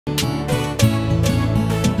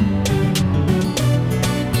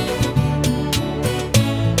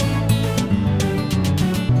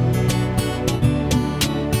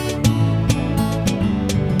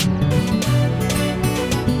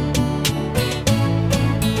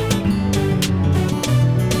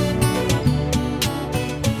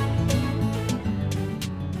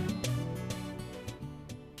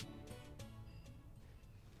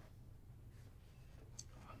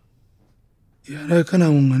Na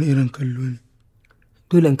kana mun wani irin kallo ne.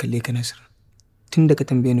 Dole in kalle ka Nasir. Tun da ka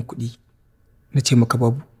tambaye ni kuɗi na ce maka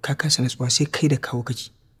babu, ka kasa natsuwa sai kai da kawo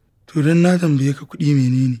kake. To dan na tambaye ka kuɗi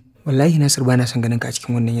menene? Wallahi Nasir ba na son ganin ka a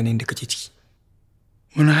cikin wannan yanayin da kake ciki.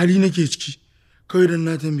 Wani hali nake ciki? Kawai dan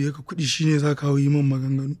na tambaye ka kuɗi shine za ka yi min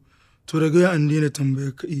maganganu. To daga yau an daina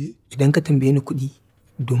tambaye ka iya. Idan ka tambaye ni kuɗi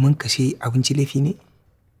domin ka sai abinci laifi ne?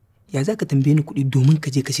 Ya za ka tambaye ni kuɗi domin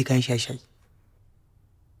ka je ka sai kayan shaye-shaye?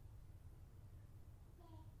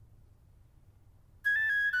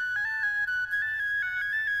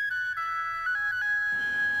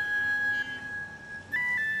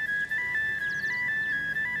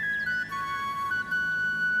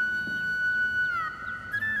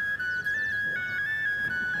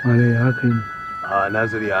 Malai ya haka yi. A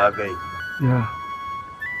Nasir ya haka yi. Ya.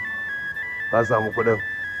 Ka samu kuɗin?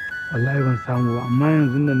 Wallahi ban samu ba, amma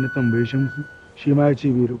yanzu nan na tambaye Shamsu, shi ma ya ce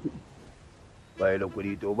bai da kuɗi. Bai da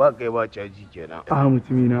kuɗi to ba kai ba caji kenan. A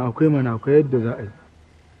mutumi na akwai mana akwai yadda za a yi.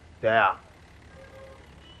 Taya?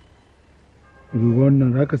 Duba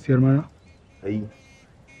wannan za ka siyar mana? Ai,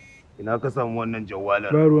 ina ka samu wannan jawalar?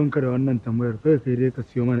 Ba ruwanka da wannan tambayar, kai dai ka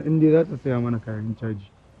siyo mana in dai za ta saya mana kayan caji.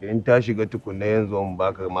 In ta shiga tukunna yanzu in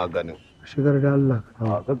baka maganin. Shigar da Allah ka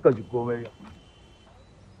tawo. Kakkaji komai.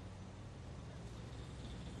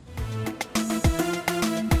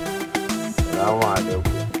 Salamu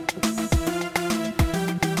alaikum.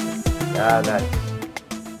 Ya gaji.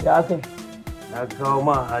 Ya kai. Na kawo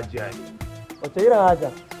ma hajiya ne. Wace irin haja?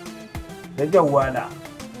 Da jawala.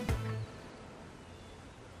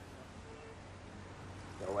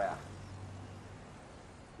 Da waya.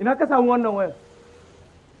 Ina ka samu wannan wayar?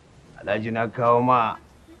 Alhaji na kawo ma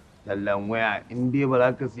tallan waya in dai ba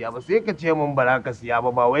za ka siya ba sai ka ce min ba za ka siya ba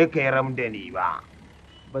wai ka yi ram da ni ba.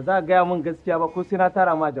 Ba za ka gaya min gaskiya ba ko sai na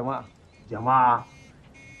tara ma jama'a. Jama'a?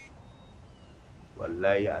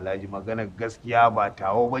 Wallahi Alhaji maganar gaskiya ba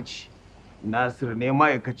tawo ba ce. Nasir ne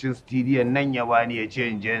ma'aikacin studiyon nan ya bani ya ce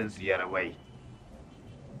in je in siyar bai.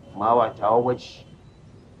 Ma ba tawo ba ce.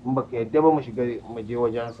 In baka yadda ba mu shiga mu je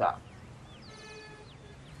wajensa.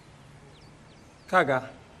 Kaga,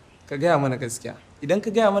 ka gaya mana gaskiya. Idan ka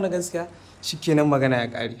gaya mana gaskiya, shikenan magana ya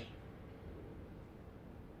ƙare.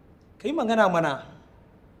 Ka yi magana mana.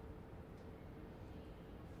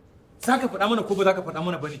 Za ka faɗa mana ko ba za ka faɗa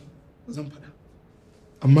mana ba ne? Zan faɗa.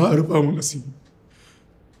 Amma a rufa mun asiri.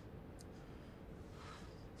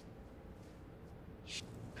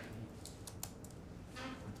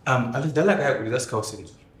 Alhaji dala ka haƙuri za su kawo su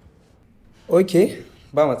yanzu. Ok,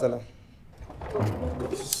 ba matsala.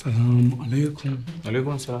 Salamu alaikum.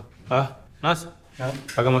 Alaikum salam. Nas,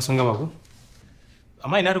 ka gama sun gama ko?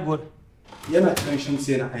 Amma ina riguwar? Yana kan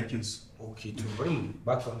Shamsu yana aikinsu. Ok, to bari mu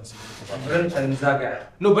baka wannan sai ka ba. Bari ɗan zagaya.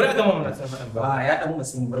 No, bari a gama mana sai faɗan ba. Ba ya ɗan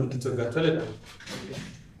masin bari. To ga toilet.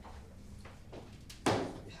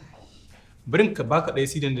 Bari ka baka ɗaya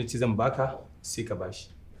sidan da ci zan baka sai ka bashi.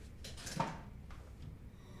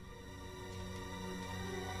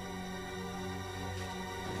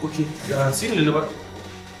 Ok, ga sidan da na baka.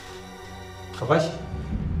 Ka bashi.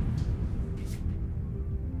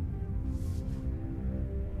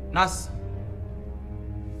 Nas.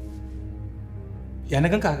 Ya na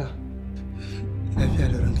ganka haka? Lafiya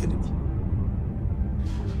da ranka da ni.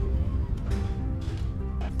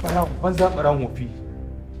 Banza ɓaran wofi.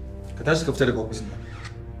 Ka tashi ka fita daga ofisin nan.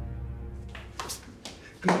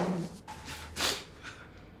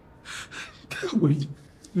 Kai haƙuri,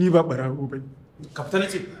 ni ba ɓarawo ba ne. Ka fita na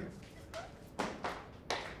ce.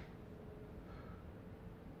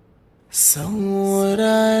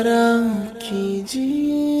 Saurara ki ji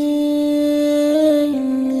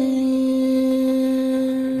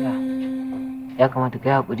ya kamata ka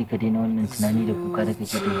yi haƙuri ka daina wannan tunani da kuka da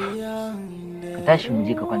kake yi. Ka tashi mu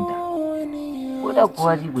je ka kwanta. Ko da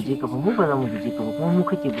kowa zai guje ka ba mu ba za mu guje ka ba kuma mu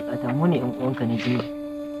kake bukata mu ne ƴan uwanka na jini.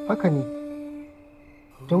 Haka ne.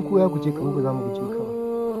 Don ko ya guje ka mu ba za mu guje ka ba.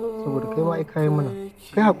 Saboda kai ma ai kai mana.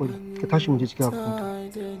 Kai haƙuri ka tashi mu je cikin kwanta.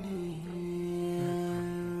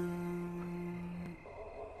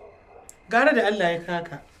 Gare da Allah ya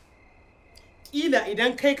kaka. Ƙila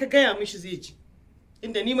idan kai ka gaya mishi zai ci.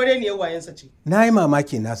 Inda ni mareniyar wayansa ce. Na yi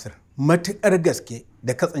mamaki Nasir, matuƙar gaske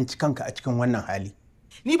da ka tsinci kanka a cikin wannan hali.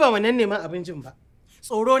 Ni ba wannan neman abincin ba.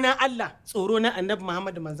 Tsoro na Allah, tsoro na Annabi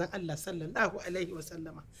Muhammad manzon Allah sallallahu alaihi wa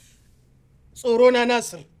sallama. Tsoro na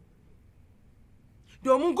Nasir.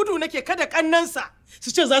 Domin gudu nake kada kannansa su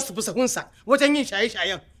ce za su fi sahunsa wajen yin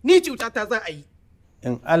shaye-shayen. Ni cuta ta za a yi.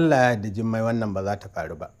 In Allah da jimmai wannan ba za ta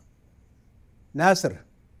faru ba. Nasir,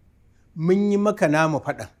 mun yi maka namu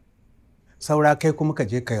faɗan. Saura kai kuma ka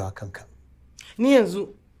je ka yi wa kanka. Ni yanzu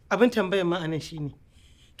abin tambayar ma'anan shi ne.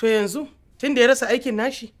 To yanzu tun da ya rasa aikin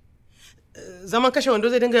nashi zaman kashe wando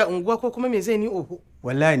zai dinga ya unguwa ko kuma me zai ni oho.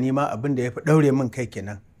 Wallahi ni ma abin da ya fi daure min kai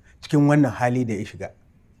kenan cikin wannan hali da ya shiga.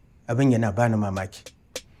 Abin yana bani mamaki.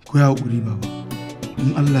 Ku ya haƙuri baba.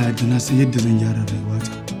 In Allah ya na san yadda zan gyara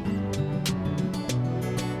rayuwata.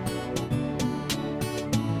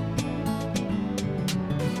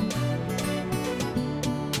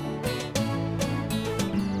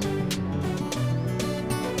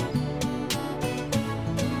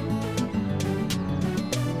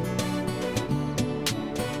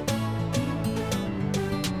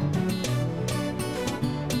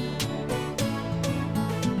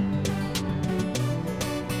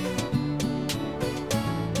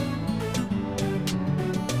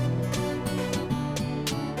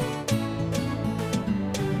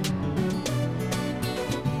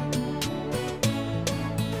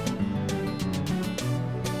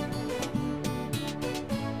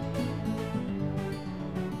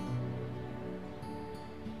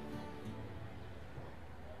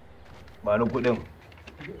 Ba ni kuɗin.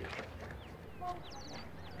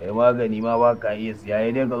 Kai magani ma ba ka iya siya,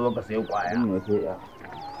 ya dai ka zo ka sayi ƙwaya. Ne sai ya.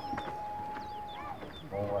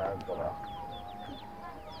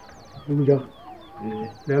 Duja.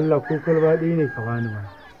 Da Allah ko kalba ɗaya ne ka bani ba.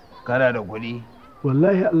 Kana da kuɗi?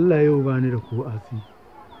 Wallahi Allah yau bani da ko asi.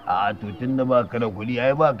 A to tun da ba ka da kuɗi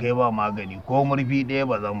ai ba kai ba magani ko murfi ɗaya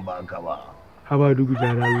ba zan baka ba. Haba Duja da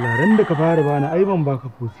Allah ran da ka fara bani ai ban baka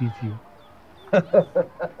ko sisi ba.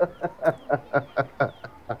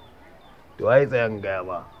 To ai tsayan gaya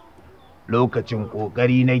ba lokacin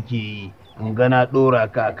kokari nake yi in ga na dora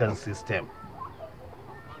ka akan system.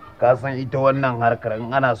 Ka san ita wannan harkar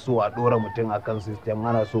in ana so a dora mutum akan system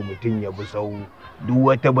ana so mutum ya bi sau duk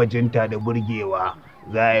wata bajinta da burgewa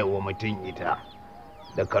za a yi wa mutum ita.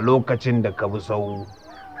 Daga lokacin da ka bi sau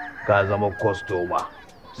ka zama kwastoma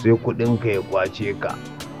sai kuɗinka ya kwace ka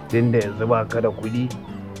tunda yanzu ba ka da kuɗi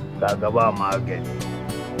kaga ba magani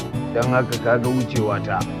don haka kaga wucewa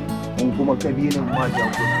ta kun kuma kabilin ma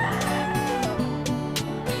jakuna.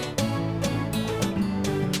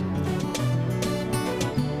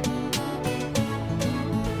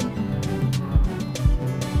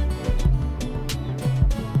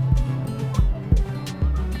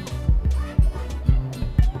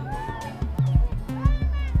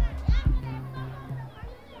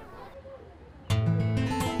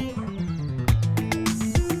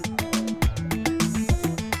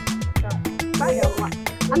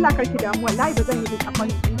 Allah karki damu wallahi ba zan yi duk akwai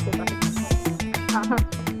ɗin ko ba. Aha.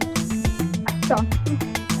 To.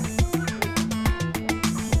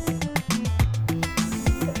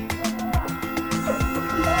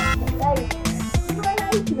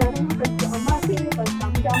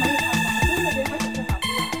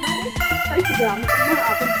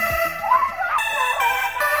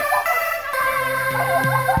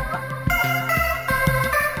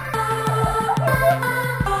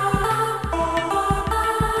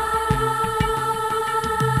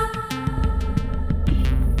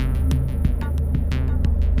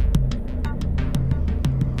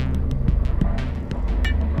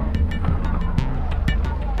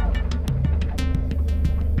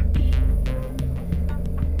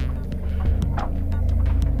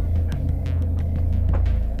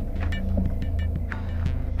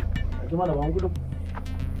 Mana ba gudun.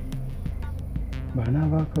 Ba na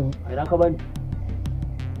baka ba. A ina ka bani?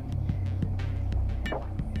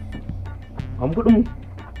 An kudin mu.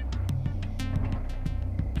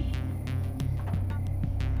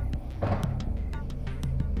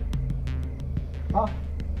 Ah.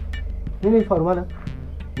 Ne faru mana?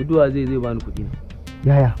 Guduwa zai bani kudi na.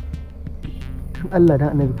 Yaya? Dan Allah dan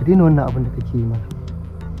Annabi ka daina wannan abin da kake yi mana.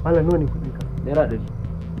 Malam nawa ne kudin ka? Naira 100.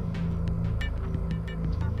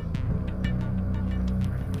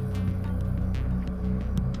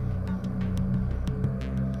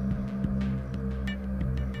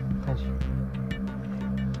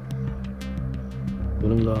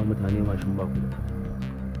 Wurin gawa mutane mashin ba kuɗi.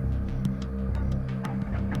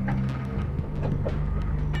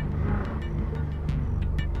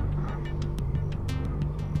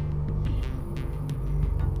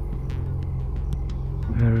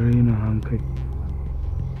 Yan raina hankali.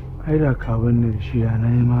 Ai da ka banni da shi na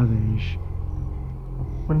yi maganin shi.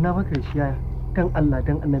 Wannan maka da shi yaya dan Allah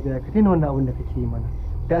dan Annabi ya ka daina wannan abin da kake yi mana.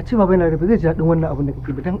 Da a ce baba yana da ba zai ji daɗin wannan abin da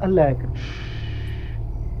kake ba dan Allah ya ka.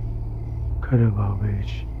 Kada baba ya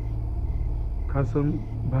ci. Ka san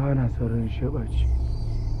ba na son ran shi ɓaci.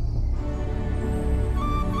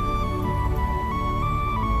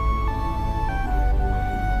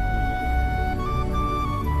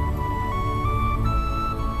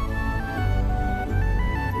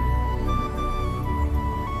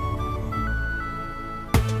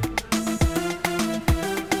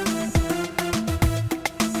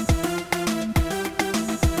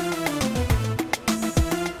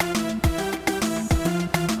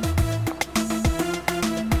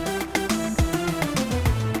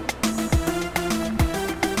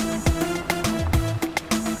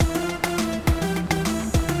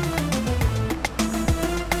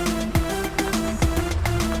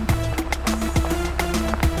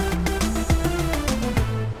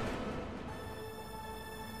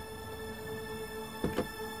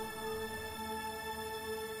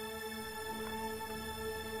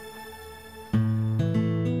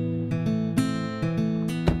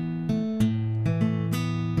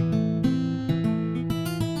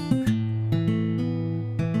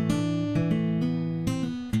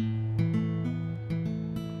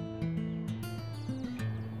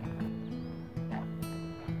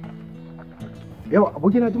 Yawa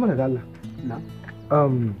abokina ji mana da Allah. Na?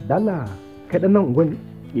 Da Allah kai dan nan unguwan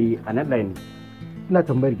ne? A nan layin. Ina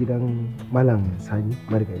tambayar gidan Malam Sani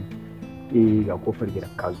Marigayi. Ga kofar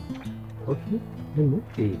gidan kazo. Okay.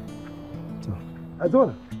 Ne? To. A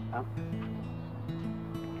zo na.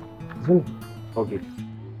 Zo. Okay.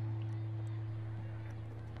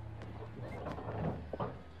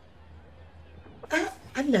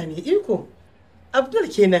 Allah ne iko. Abdul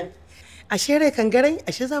kenan. Ashe rai kan garai,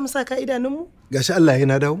 ashe za mu sa ka idanunmu? Gashi Allah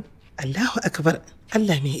yana dawo. Allahu akbar.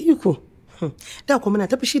 Allah ne iko. Da kuma muna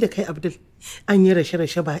ta fushi da kai Abdul. An yi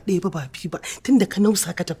rashe-rashe ba ɗaya ba biyu ba. Tunda ka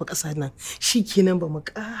nausa ka tafi ƙasa nan. Shi kenan ba mu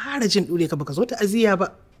ƙara jin ɗure ka baka zo ta aziya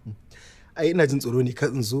ba. Ai ina jin tsoro ne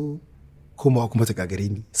kan in zo komawa kuma ta gagare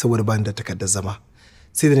ni saboda ba ni da takardar zama.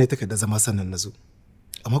 Sai da na yi takardar zama sannan na zo.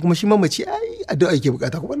 Amma kuma shi mamaci ai addu'a yake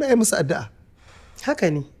bukata kuma na yi masa addu'a. Haka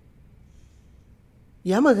ne.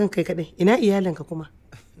 Ya magan kai kaɗai, ina iyalinka kuma?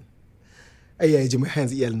 Ai yayi jimai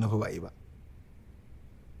yanzu iyalin na fa ba yi ba.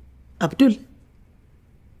 Abdul?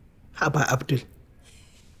 Haba Abdul.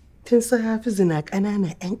 Tun safi zina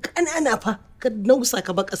ƙanana, 'yan ƙanana fa, ka nausa ka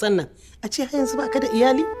ba ƙasan nan. A ce har yanzu ba ka da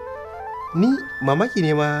iyali? Ni mamaki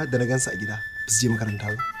ne ma da na gansa a gida, ba su je makaranta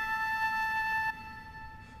ba.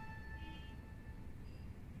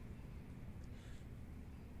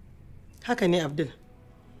 Haka ne Abdul.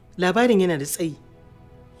 Labarin yana da tsayi.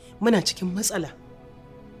 Muna cikin matsala.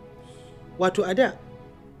 Wato a da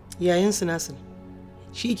yayin su Nasir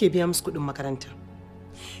shi yake biya musu kuɗin makaranta.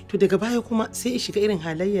 To daga baya kuma sai ya shiga irin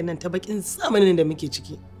halayyar nan ta bakin zamanin da muke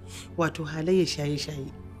ciki. Wato halayyar shaye-shaye.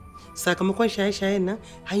 Sakamakon shaye-shayen nan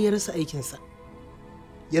har ya rasa aikinsa.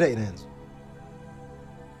 Yana ina yanzu.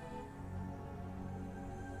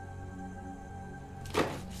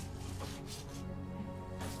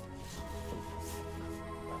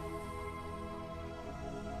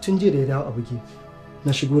 Tun jiya da ya dawo a buge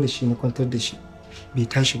na shigo da shi na kwantar da shi bai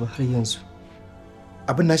tashi ba har yanzu.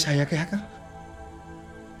 Abin na sha ya kai haka?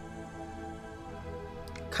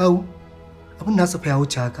 Kawu, abin nasa fa ya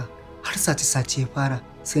wuce haka har sati-sati ya fara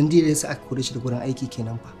sanadiyar yasa aka kore shi da gurin aiki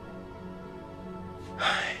kenan fa.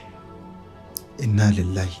 Inna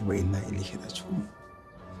lillahi wa inna ilaihi raji'un.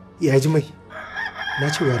 Ya ji mai. Na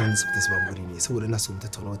ce wa yaran su fita su ba muri ne saboda na so mu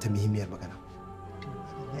tattauna wata muhimmiyar magana.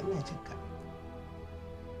 Ina jin ka.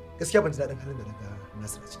 Gaskiya ban ji daɗin halin da daga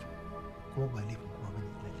Nasir a ciki. Kuma ba laifin kuma bane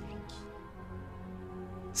ina laifin ki.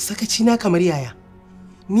 Sakaci na kamar yaya?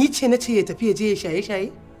 Ni ce na ce ya tafi ya je ya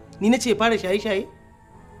shaye-shaye? Ni na ce ya fara shaye-shaye?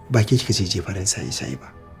 Ba ke kika ce je fara shaye-shaye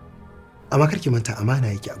ba. Amma karki manta amana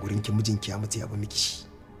yake a gurin ki mijinki ya mutu ya ba miki shi.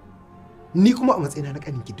 Ni kuma a matsayina na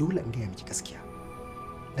kaninki dole in gaya miki gaskiya.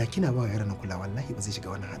 Da kina ba wa yaran kula wallahi ba zai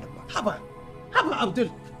shiga wannan halin ba. Haba Abdul,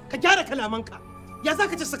 ka gyara kalamanka. Ya za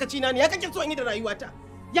ka ci sakaci na ne? Ya kake so in yi da rayuwata?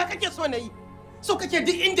 Ya kake so na yi? So kake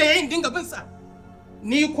duk inda yayin dinga bin sa?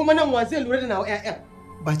 Ni kuma nan wa zai lura da nawa ƴaƴan?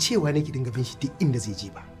 Ba cewa nake dinga bin shi duk inda zai je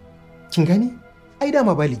ba. Kin gani? Ai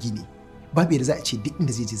dama baligi ne. Babu yadda za a ce duk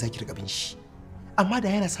inda zai je zaki riga bin shi. Amma da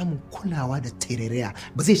yana samun kulawa da tarairaya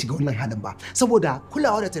ba zai shiga wannan halin ba. Saboda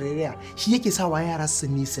kulawa da tarairaya shi yake sawa yara su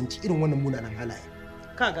nisanci irin wannan munanan halaye.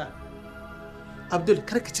 Kaga, Abdul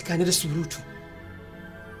kar ka cika ni da surutu.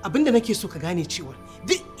 Abinda nake so ka gane cewa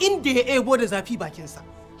duk inda ya ebo da zafi bakinsa,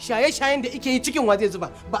 shaye-shayen da yake yi cikin wa zai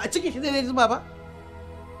zuba, ba a cikin shi zai zuba ba?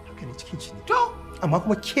 Haka ne cikin shi ne. To, amma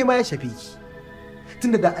kuma ke ma ya shafe ki.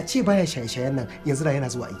 Tunda da a ce baya shaye-shayen nan yanzu da yana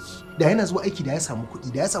zuwa aiki. Da yana zuwa aiki da ya samu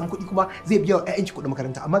kuɗi, da ya samu kuɗi kuma zai biya wa ƴaƴanki kuɗin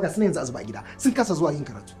makaranta, amma ga su yanzu a zuba a gida, sun kasa zuwa yin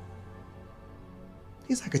karatu.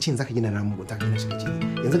 Sai saka ce yanzu ka gina namun mugunta ka gina shi kace.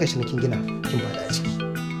 Yanzu ga shi na kin gina kin bada a ciki.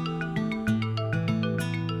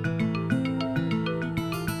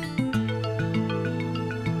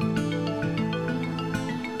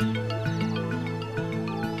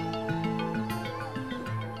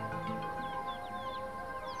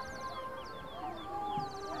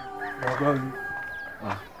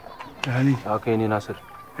 Ya kai ne Nasir.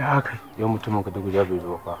 Ya kai. Yau mutumin ka da guja bai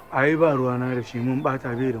zo fa. Ai ba ruwana da shi mun bata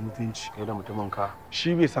bai da mutunci. Kai da mutumin ka.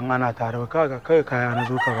 Shi bai san ana tare ba kaga kai kaya na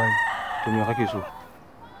zo ka bani. To me kake so?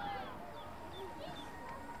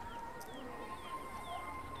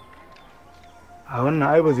 A wannan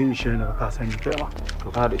ai ba zai ishe ni ba ka sani kai ma.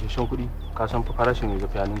 To kana da isasshen kuɗi? Ka san fa farashin ya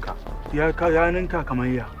zafi yaninka. Ya ninka kamar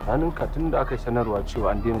ya. Yaninka tun da aka yi sanarwa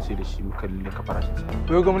cewa an daina sai da shi muka lallaka farashin sa.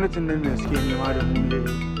 Wai gwamnatin nan ne suke nema da mu ne.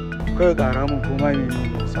 Kai ƙara mun koma ne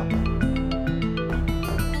ne sa.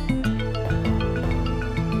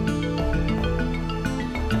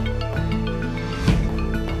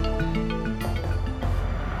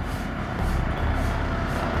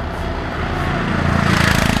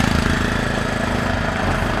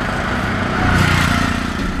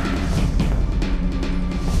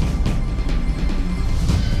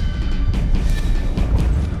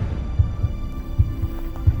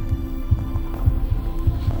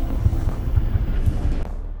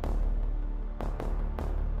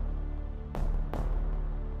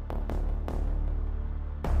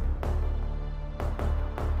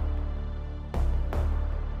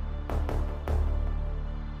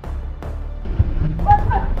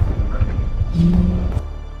 To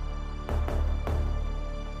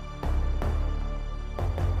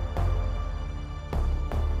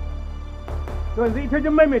yanzu ita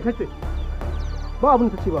Jummai mai tace? Ba abin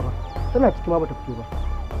ta ce ba. Tana ciki ma bata fito ba.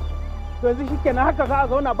 To yanzu shikenan haka za a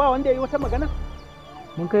zauna ba wanda ya yi wata magana?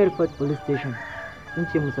 Mun kai report police station. Sun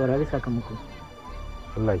ce mu saurari sakamako.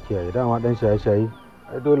 Allah kiyaye dama dan shaye-shaye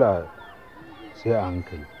ai dole sai a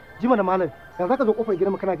hankali. Jima da malam, yanzu zaka zo kofar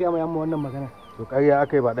gidan mu kana ga yamma wannan magana. To ƙarya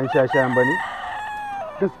akai ba dan shaye-shayen bane?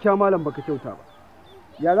 Gaskiya malam baka kyauta ba.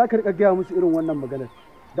 Ya za ka rika gaya musu irin wannan maganar?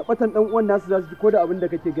 Da batan dan uwan nasu za su ji ko da abin da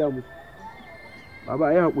kake gaya musu. Baba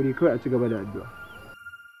ayi hakuri kawai a ci gaba da addu'a.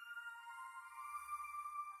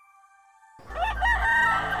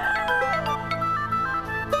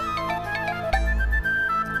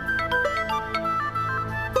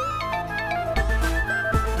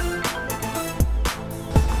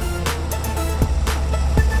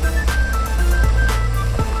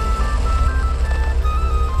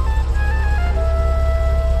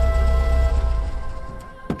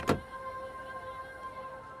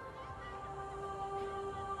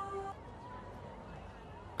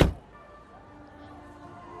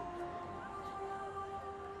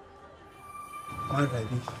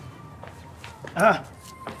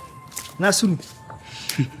 Nasiru.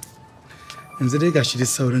 Yanzu dai gashi da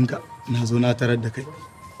saurin ka na zo na tarar da kai.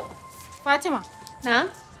 Fatima. Na?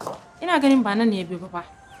 Ina ganin ba nan ne ya bi ba.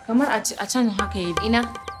 Kamar a can haka ya bi. Ina?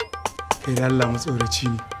 Kai da Allah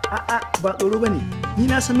matsoraci ne. A'a ba tsoro bane. Ni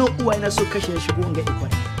na san nan uwa ina so kashe shigo in ga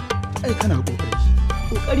ikon. Ai kana kokari.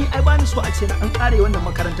 Kokari ai bani so a ce na an kare wannan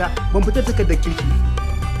makaranta ban fitar takardar kirki.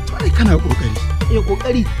 Ai kana kokari.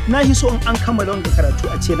 Kokari na yi so in an kammala wannan karatu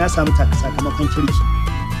a ce na samu sakamakon kirki.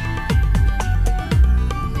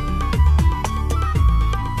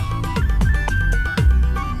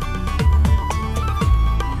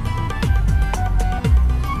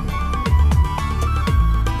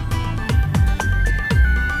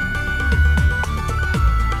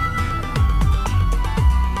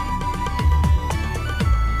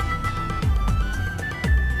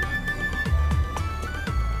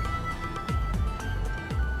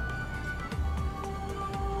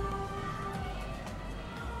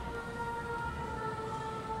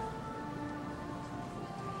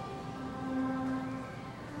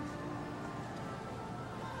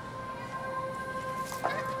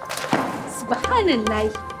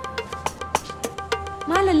 Subhanallahi.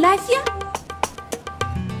 Malam lafiya?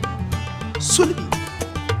 Sulbi.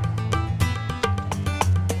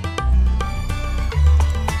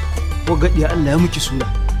 Wagadi Allah ya miki suna.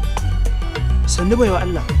 Sannu baiwa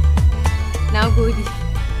Allah. Na gode.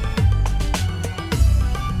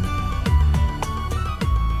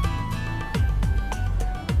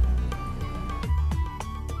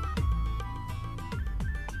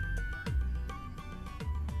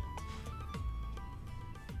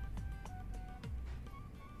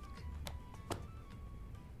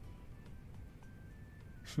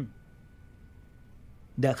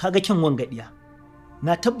 Da kaga kyan wangadiya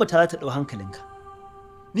na tabbata za ta dau hankalinka.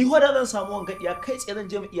 Ni hoda zan samu wangadiya kai tsaye zan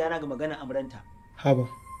je mu iyana ga magana amranta. Haba.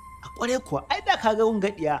 A kware kuwa ai da kaga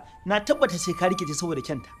wangadiya na tabbata sai ka rikice saboda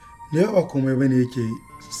kyanta. Ne ba komai bane yake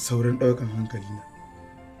saurin daukan hankalina.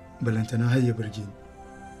 Balantana har ya burge ni.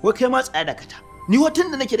 Wai kai ma tsaya da kata. Ni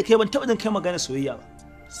hoton da nake da kai ban taba jin kai magana soyayya ba.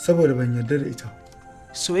 Saboda ban yarda da ita.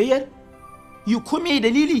 Soyayyar? Yi kome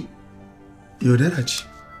dalili? Yaudara ce.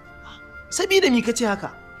 Sabida mi kace haka?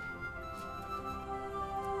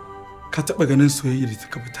 Ka taɓa ganin soyayya da ta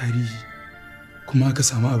kafa tarihi kuma aka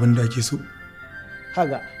samu abin da ake so?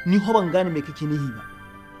 Kaga, ni ho ban gane me kake nihi ba.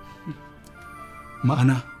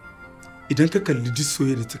 Ma'ana, idan ka kalli duk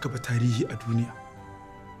soyayya da ta kafa tarihi a duniya,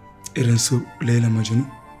 irin su Laila Majnun,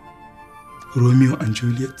 Romeo and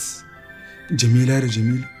Juliet, Jamila da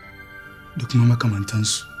Jamilu da kuma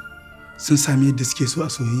makamantansu, sun sami yadda suke so a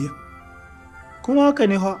soyayya. Kuma haka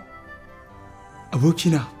ne ha.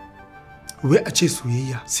 Abokina, wai a ce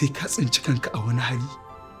soyayya sai ka tsinci kanka a wani hali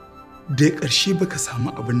da ƙarshe baka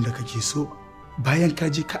samu abin da kake so bayan ka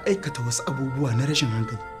je ka aikata wasu abubuwa na rashin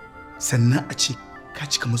hankali sannan a ce ka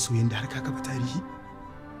cika masoyin da har ka kafa tarihi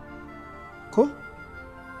ko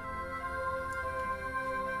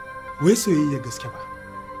wai soyayya gaske ba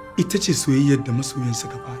ita ce soyayyar da masoyan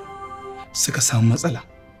suka fara suka samu matsala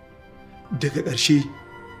daga ƙarshe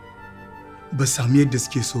ba samu yadda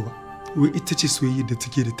suke so ba wai ita ce soyayya da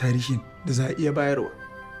take da tarihin da za a iya bayarwa.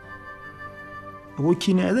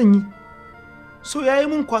 Abokina ya zan yi? So ya yi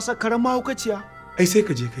mun kwasa karan mahaukaciya? Ai sai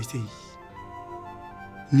ka je kai ta yi.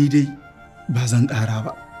 Ni dai ba zan ƙara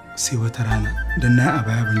ba sai wata rana don na a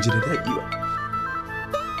baya ban ji da daɗi ba.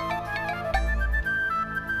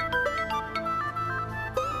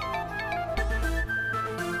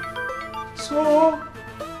 So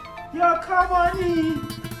ya kama ni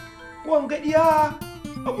wangadiya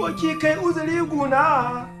aboki kai uzuri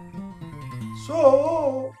guna.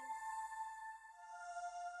 So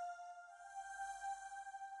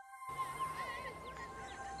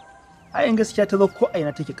ayin gaskiya ta zo ko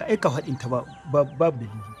aina take ka aika haɗin ta babu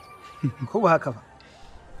dalili ko ba haka ba.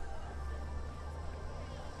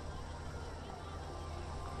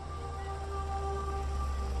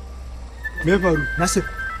 Me faru? Nasir,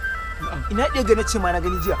 ina ɗaya ga na ce ma na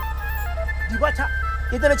gani jiya. Dibata,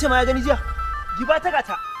 yadda na ce ma ya gani jiya. Dibata ga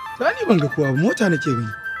ta. Ta ni ban ga kowa ba, mota nake gani.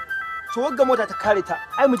 To wagga mota ta kare ta,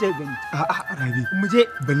 ai mu je gani. A'a, Rabi. Mu je.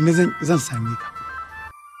 Ban ne zan same ka.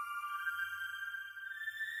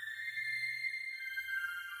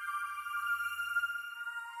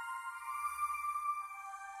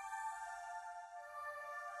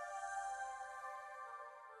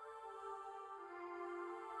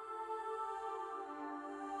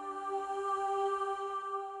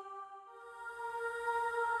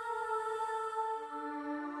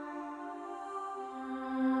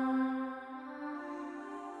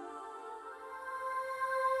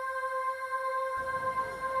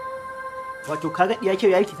 Wato kaga iya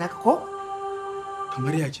kyau yayi taka ko?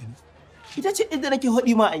 Kamar ya ke ne? Ita ce inda nake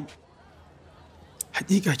hodi ma ai.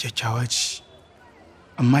 Hakika kyakkyawa ce.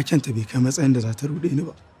 Amma kyanta bai kai matsayin da za ta rude ni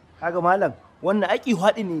ba. Kaga malam, wannan aiki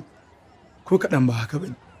hodi ne. Ko kaɗan ba haka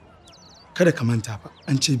bane. Kada ka manta fa,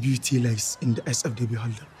 an ce beauty lies in the eyes of the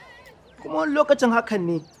beholder. Kuma wani lokacin hakan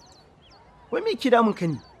ne. Wai me ki damun ka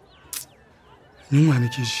ne? Yunwa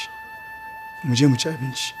nake shi. Mu je mu ci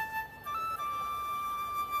abinci.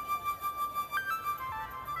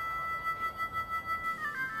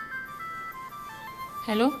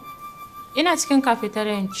 Hello? Ina cikin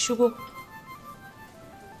cafeteria ki shigo.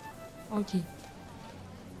 Okay.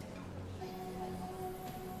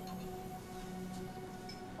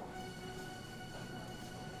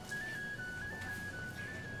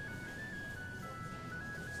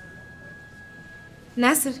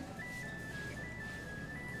 Nasir.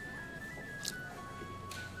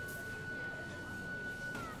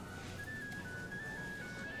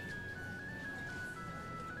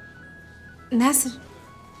 Nasir.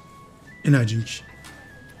 Ina jinki.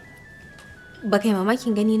 Ba kai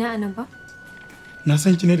mamakin gani na anan ba? Na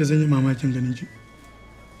san ki ne da zan yi mamakin ganin ki.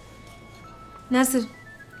 Nasir,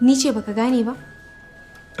 ni ce baka gane ba?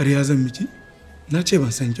 Ƙarya zan miki? Na ce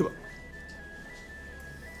ban san ki ba.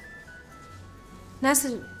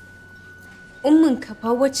 Nasir, umminka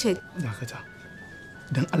fa wacce... Dakata.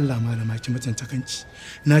 Don Allah malama ki mutunta kanki.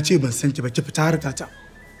 Na ce ban san ki ba, ki fita harkata.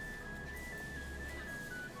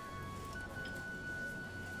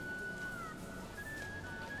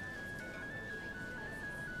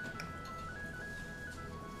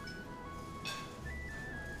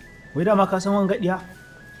 Wai dama ka san wanga diya?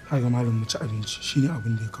 Kaga malam mu ci abinci shine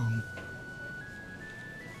abin da ya kawo mu.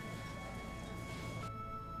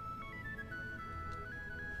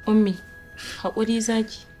 Ummi, haƙuri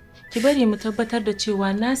zaki. Ki bari mu tabbatar da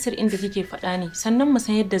cewa Nasir inda kike faɗa ne, sannan mu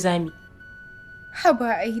san yadda zamu.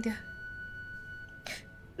 Haba Aida.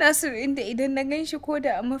 Nasir inda idan na gan shi ko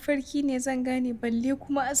da a mafarki ne zan gane balle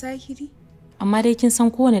kuma a zahiri. Amma dai kin san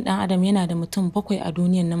kowane ɗan adam yana da mutum 7 a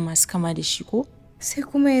duniyan nan masu kama da shi ko? Sai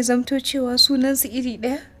kuma ya zamto cewa sunansu iri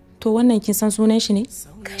ɗaya? To wannan kin san sunan shi ne?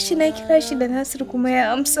 Gashi na kira shi da Nasir kuma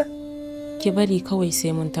ya amsa. Ki bari kawai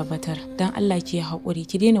sai mun tabbatar. Dan Allah ki yi haƙuri,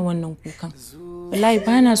 ki daina wannan kukan. Wallahi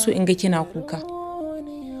ba na so in ga kina kuka.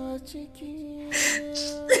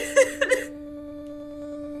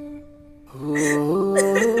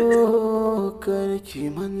 Karki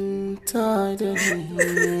manta da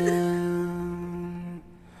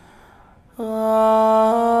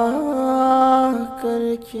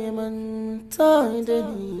karki manta da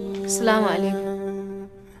ni. Assalamu alaikum.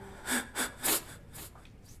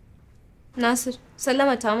 Nasir,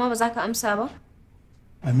 sallama ta ma ba za ka amsa ba?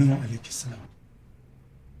 Aminu alaikum salam.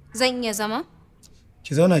 Zan iya zama?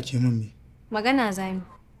 Ki zauna ki mun me? Magana za mu.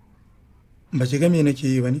 Ba ki ga me nake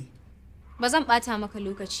yi ba ne? Ba zan ɓata maka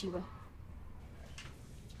lokaci ba.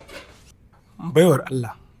 Baiwar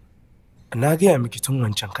Allah, na gaya miki tun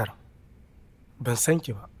wancan karan. Ban san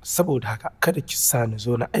ki ba, saboda haka kada ki sa ni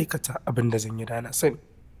zo na aikata abin da zan yi da na sani.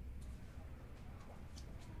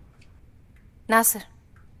 Nasir,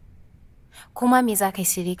 kuma me za ka yi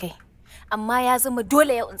sirri kai? Amma ya zama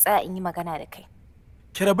dole yau in tsaya in yi magana da kai.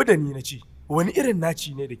 Ki rabu da ni na ce, wani irin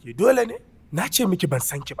naci ne da ke dole ne? Na ce miki ban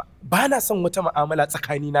san ki ba, ba na son wata mu'amala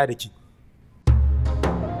tsakanina da ki.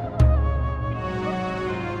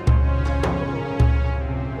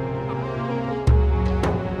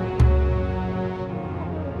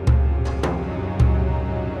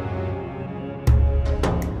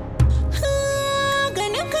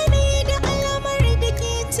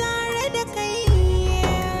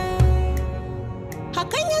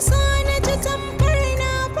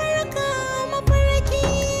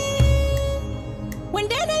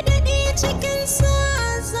 cikin sa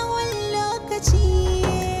tsawon lokaci.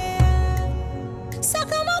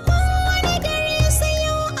 Sakamakon wani dare sai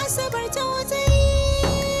yau asabar ta wuta yi.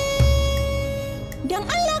 Don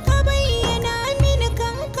Allah ka bayyana mini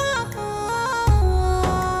kanka.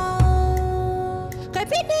 Ka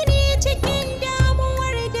fita ni cikin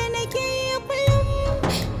damuwar da nake yi kullum.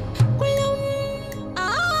 Kullum.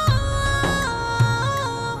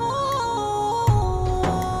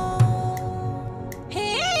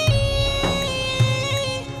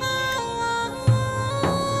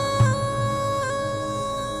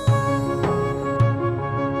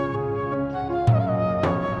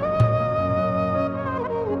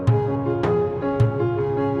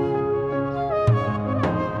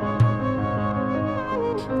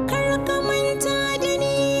 Kar ka manta da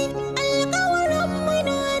ni, alƙawarin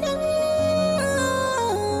muna nan.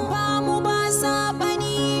 Ba mu ba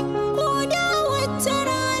saɓani ko da wata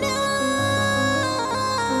rana.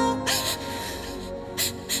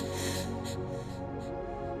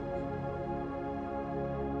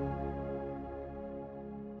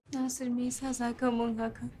 Nasir, me yasa za ka mun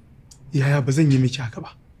haka? Yaya ba zan yi miki haka ba?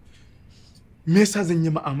 Me yasa zan yi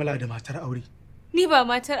mu'amala da matar aure? Ni ba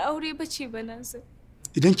matar aure bace ba, Nasir.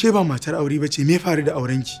 Idan ke ba matar aure bace, me ya faru da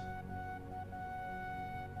aurenki?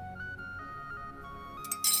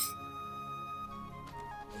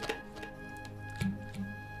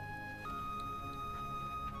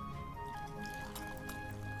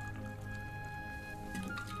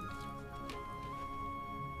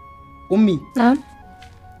 Ummi, Na'am,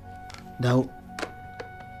 dawo.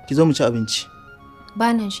 Ki zo mu ci abinci.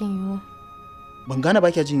 ba na jin yunwa. Ban gane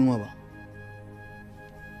ba kya jin yunwa ba.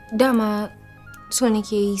 Dama so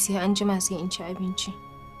nake yi sai an jima sai in ci abinci.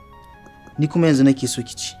 Ni kuma yanzu nake so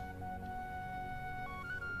ki ci.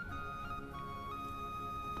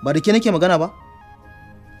 Ba da ke nake magana ba?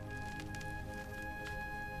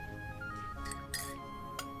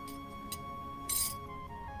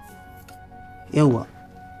 Yawwa,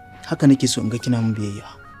 haka nake so in ga kina mun biyayya.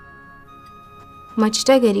 Mace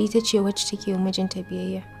ta gari ita ce wacce take wa mijinta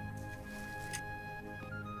biyayya.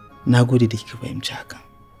 Na gode da kika fahimci haka.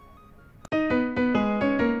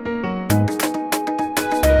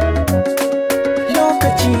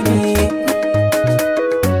 Lokaci ne.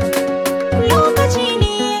 Lokaci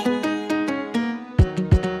ne.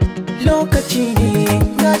 Lokaci ne.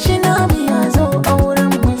 Gashi na ya zo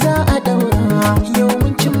auren mu za a daura. Yau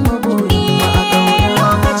mun cimma buri ma a gaura.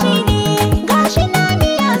 Lokaci ne. Gashi na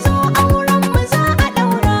ya zo auren mu za a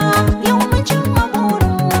daura. Yau mun cimma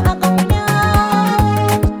burin mu a gaura.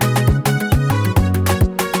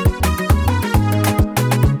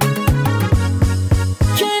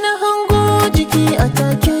 Kina hango jiki a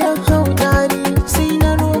take ya hau dari. Sai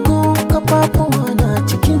na rogo kafafuwa na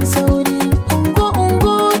cikin sauri.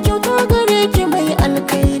 Ungo kyauta gare ki mai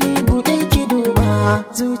alkhairi. Bude ki duba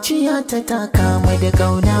zuciya ta kama da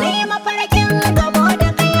kauna. Ni mafarkin gamo da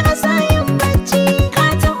kai a sayin bacci. Ka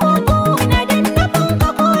taho na dan nufin ka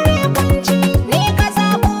kore kunci. Ni ka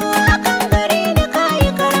zabo akan gare ni kayi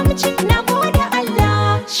karamci. Na gode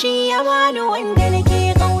Allah shi ya bani wanda nake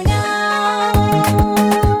kauna.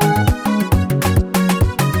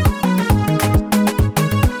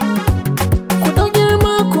 Ku ɗau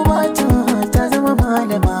girma ku bata ta zama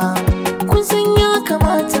malama. Kun san ya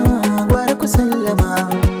kamata gwara ku sallama.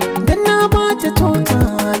 Dan na bata tota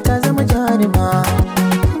ta zama jaruma.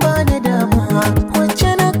 Ba na dama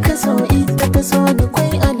wacce na kaso ita ta so ni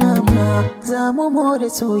kwai alama. Za mu more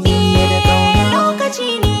soyayya da ƙauna. Lokaci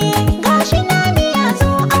ne gashi na ya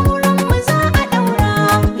zo auren mu za a daura.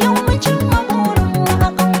 Yau mu cimma burin mu a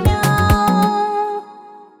ƙauna.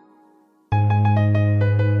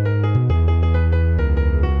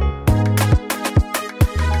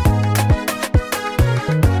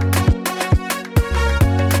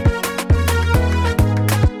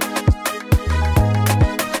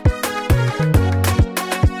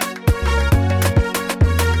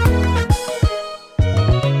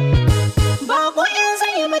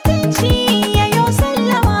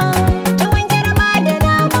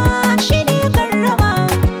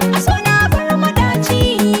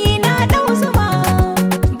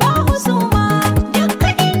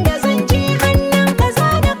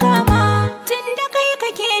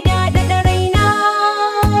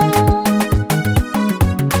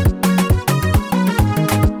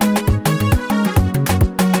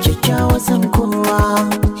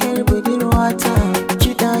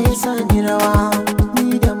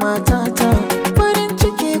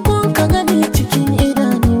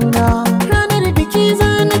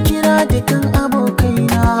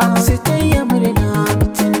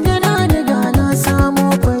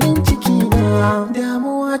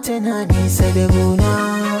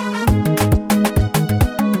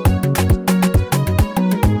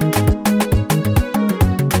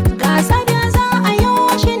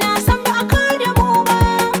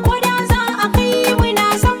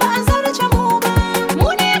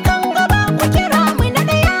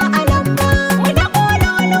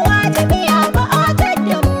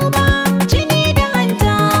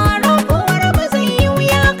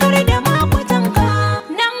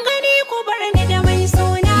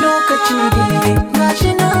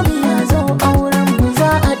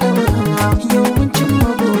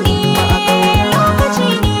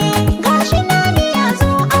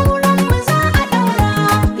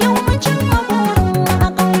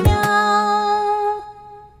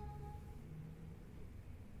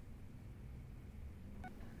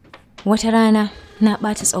 Wata rana na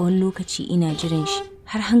ɓata tsawon lokaci ina jiran shi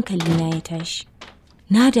har hankalina ya tashi.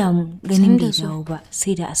 Na damu ganin bai dawo ba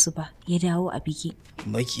sai da asuba ya dawo a bige.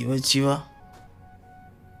 Baki bacci ba?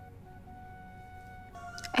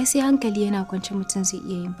 Ai sai hankali yana kwance mutum zai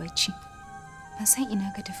iya yin bacci. Ban san ina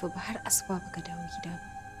ka tafi ba har asuba baka dawo gida ba.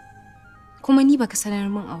 Kuma ni baka sanar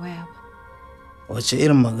min a waya ba. Wace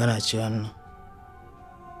irin magana ce wannan?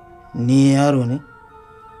 Ni yaro ne?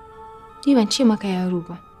 Ni ban ce maka yaro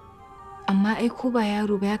ba. Amma ai ko ba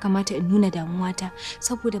yaro ba ya kamata in nuna damuwata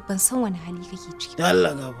saboda ban san wani hali kake ciki. Da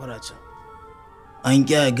Allah gafara can. An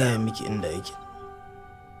kiyaye gaya miki inda yake.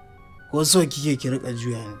 Ko so kike ki rika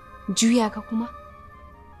juya ni? Juya ka kuma?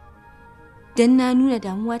 Dan na nuna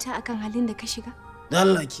damuwata akan halin da ka shiga? Da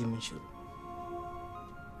Allah ki min shiru.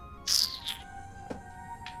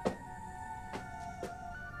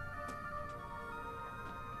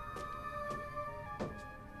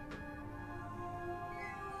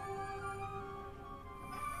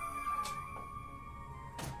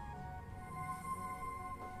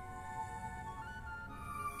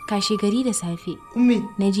 Kashe gari da safe, Ummi,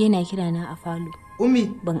 na je na kira na a falo.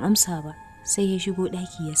 Ummi, ban amsa ba, sai ya shigo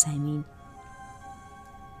ɗaki ya same ni.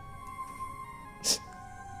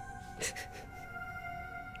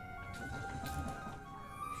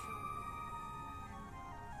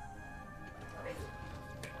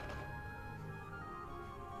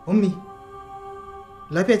 Ummi,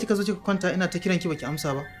 lafiya kika zo kika kwanta ina ta kiran ki baki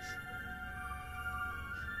amsa ba?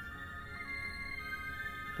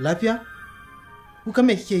 Lafiya? Kuka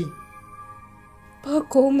me kike yi? Ba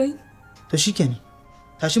komai. To shikenan.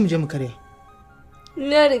 Tashi mu je mu karya.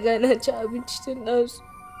 Na riga na ci abinci tun ɗazu.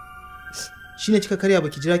 Shine kika karya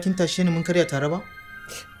baki jira kin tashi ni mun karya tare ba?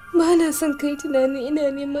 Ba na son kai tunani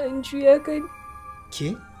ina neman in juya ka.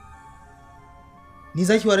 Ke? Ni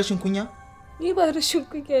zaki wa rashin kunya? Ni ba rashin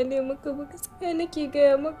kunya ne maka ba, gaskiya nake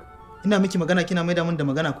gaya maka. Ina miki magana kina maida min da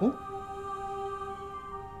magana ko?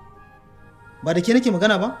 Ba da ke nake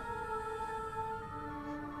magana ba?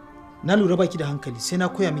 Na lura baki da hankali sai na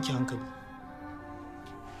koya miki hankali.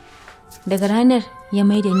 Daga ranar ya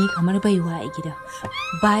maida ni kamar baiwa a gida.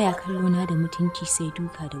 Baya kallo na da mutunci sai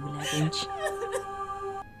duka da wulaƙanci.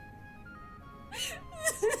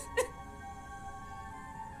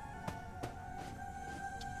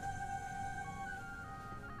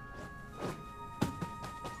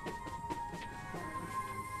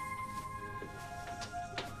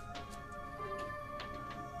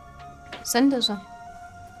 Sanda zuwa.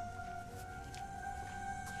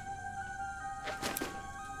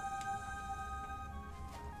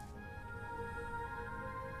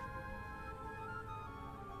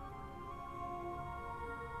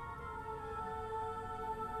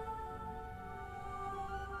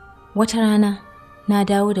 Wata rana na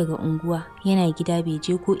dawo daga unguwa yana gida bai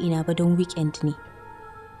je ko ina ba don weekend ne.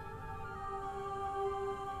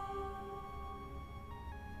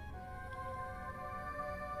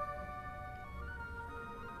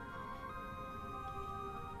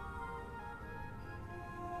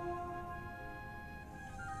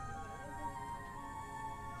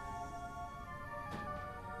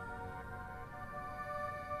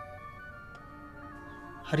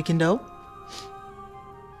 Har kin dawo?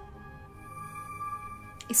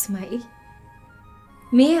 Ismail,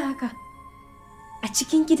 me ya haka? A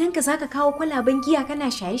cikin gidanka zaka kawo kwalaben giya kana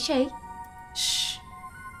shaye-shaye?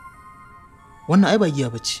 Wannan ai ba giya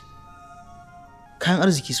bace. Kayan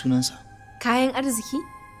arziki sunansa. Kayan arziki?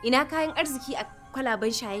 Ina kayan arziki a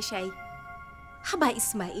kwalaben shaye-shaye? Haba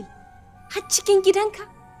Ismail, har cikin gidanka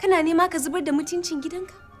kana nema ka zubar da mutuncin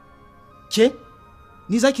gidanka? Ke?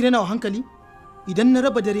 Ni zaki rena wa hankali? Idan na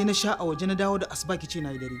raba dare na sha a waje na dawo da asuba kice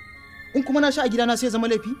na yi dare. In kuma na sha a gidana sai zama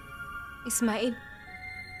laifi? Ismail,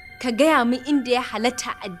 ka gaya min inda ya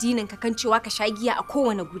halatta addinin ka kan cewa ka sha giya a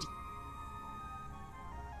kowane guri.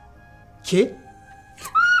 Ke?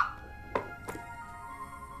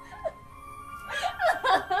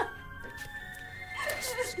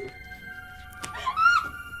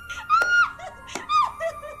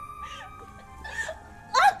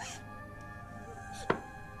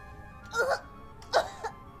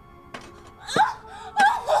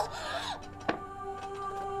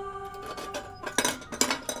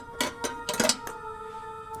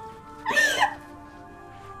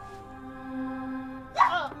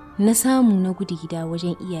 Na samu na gudu gida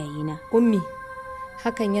wajen iyayena. Ummi,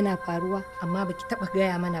 hakan yana faruwa amma baki taba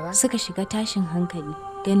gaya mana ba. Suka shiga tashin hankali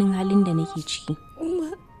ganin halin da nake ciki.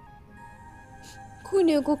 Umma, ku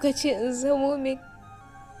ne kuka ce in zamo mai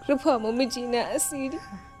rufa ma mijina asiri.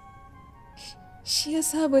 Shi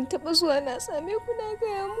yasa ban taba zuwa na same ku na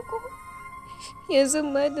gaya muku ba. Yanzu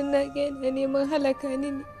ma da na ga yana neman halaka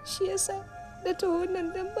ni ne. Shi yasa da ta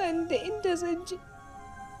wannan dan ba ni da inda zan je.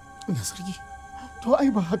 Ina sarki, to ai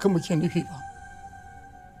ba haka muke nufi ba.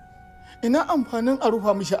 Ina amfanin a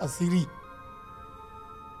rufa mishi asiri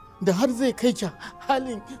da har zai kai ki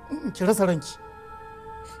halin ki rasa ranki.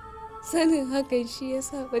 Sanin hakan shi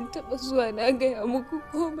yasa ban taɓa zuwa na gaya muku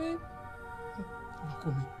komai. Ba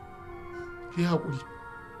komai. Ki haƙuri.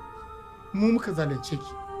 Mu muka zalunce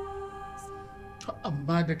ki. To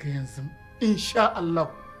amma daga yanzu insha Allah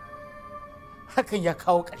hakan ya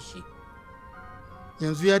kawo ƙarshe.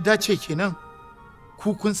 Yanzu ya dace kenan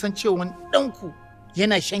ku kun san cewa ɗanku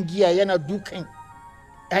yana shan giya yana dukan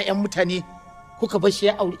 'ya'yan mutane kuka bar shi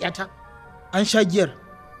ya auri 'yata. An sha giyar,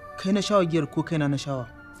 kai na shawa giyar ko kai na shawa?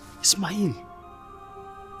 Ismail,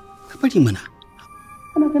 ka bari mana.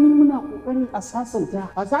 Ana ganin muna ƙoƙarin a sasanta.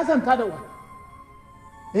 A sasanta da wa?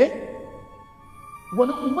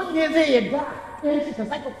 Wani uban ne zai yarda ɗayan shi ta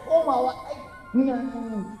sake komawa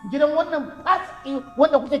gidan wannan fasiki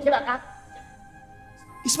wanda kuke kira ɗa?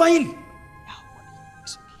 Ismail!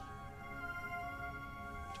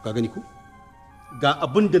 Ka gani ko? Ga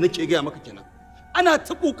abin da nake gaya maka kenan. Ana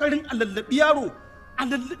ta ƙoƙarin a lallaɓi yaro,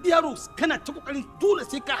 kana ta ƙoƙarin dole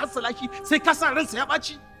sai ka hassala shi, sai ka sa ransa ya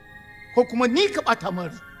ɓaci. Ko kuma ni ka ɓata min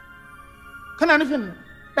rai. Kana nufin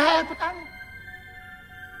ɗaya fi ɗa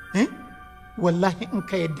ne? Wallahi in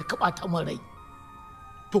ka yadda ka ɓata min rai,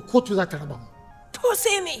 to kotu za ta raba mu. To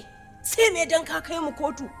sai me? Sai me dan ka kai mu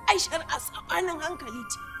kotu? Ai shari'a sabanin hankali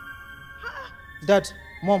ce. Dad,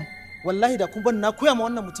 Mom, wallahi da kun na koya ma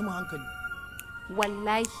wannan mutumin hankali.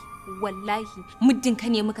 Wallahi, muddin ka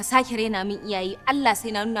ne muka sake raina min iyaye, Allah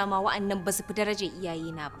sai na nuna ma wa'annan ba su fi darajar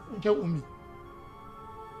iyaye na ba. Ke ummi.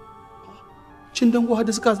 Cin dango har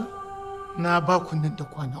da suka za? Na ba ku nan da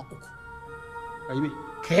kwana 3. Kai me?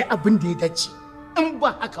 Ka yi abin da ya dace. In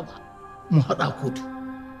ba haka ba, mu haɗa kotu.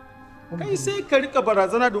 Kai sai ka rika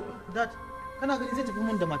barazana da... Dad, kana gani zai tafi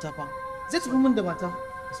min da mata fa. Zai tafi min da mata.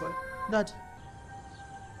 Dad.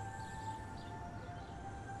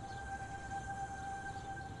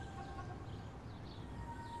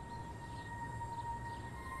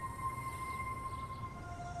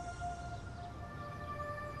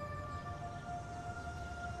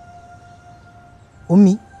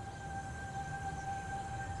 Ummi,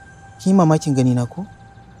 ki mamakin gani na ko?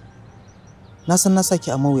 Na san na saki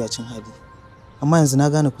a mawuyacin hali, amma yanzu na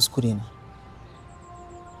gane kuskure na.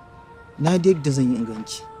 Na da yadda zan yi in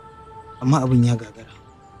ganki, amma abin ya gagara.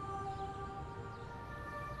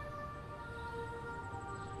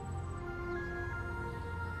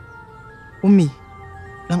 Ummi,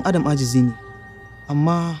 ɗan adam ajizi ne,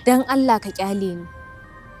 amma... Dan Allah ka kyale ni.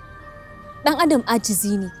 Ɗan adam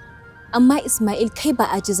ajizi ne. Amma Ismail kai ba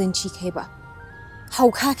ajizanci kai ba.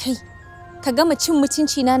 Hauka kai, ka gama cin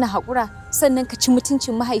mutunci na haƙura sannan ka ci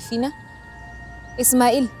mutuncin mahaifina?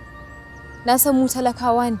 Ismail, na san mu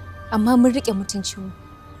talakawa ne, amma mun riƙe mutuncinmu.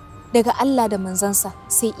 Daga Allah da manzansa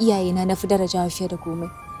sai iyayena na fi daraja fiye da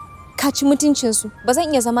komai. Ka ci mutuncinsu, ba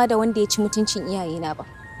zan iya zama da wanda ya ci mutuncin iyayena ba.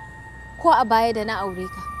 Ko a baya da na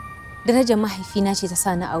aure ka, darajar mahaifina ce ta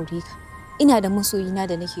sa na aure ka. Ina da masoyina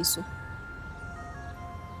da nake so.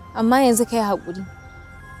 Amma yanzu kai haƙuri.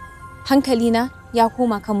 Hankalina ya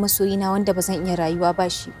koma kan masoyina wanda ba zan iya rayuwa ba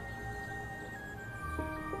shi.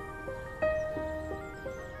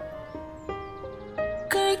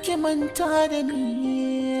 Karki manta da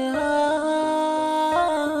ni.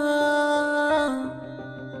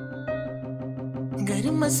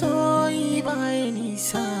 Garin masoyi baya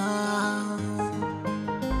nisa.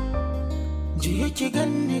 Jiya ki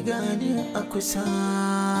ganni gani a kusa.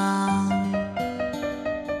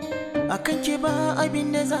 Akan ki ba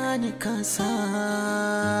abin da za ni kasa,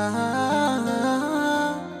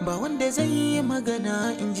 ba wanda zai yi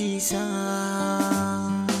magana in ji sa.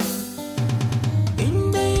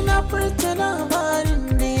 In dai na furta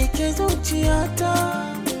labarin da yake zuciyata,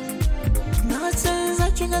 na san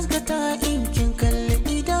za ki gaskata in kin kalli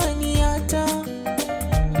idaniyata.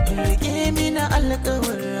 Rike mini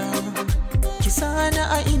alƙawara, ki sani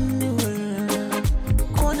a inuwar,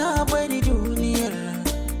 ko na bari duniyar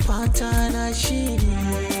fata na shi ne.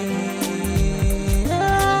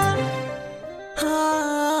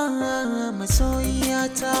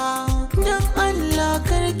 Masoyiyata, don Allah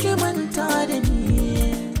karki manta da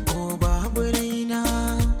ni. Ko babu raina,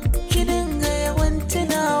 ki dinga yawan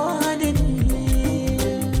tunawa da ni.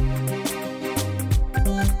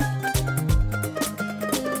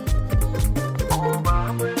 Ko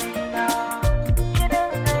babu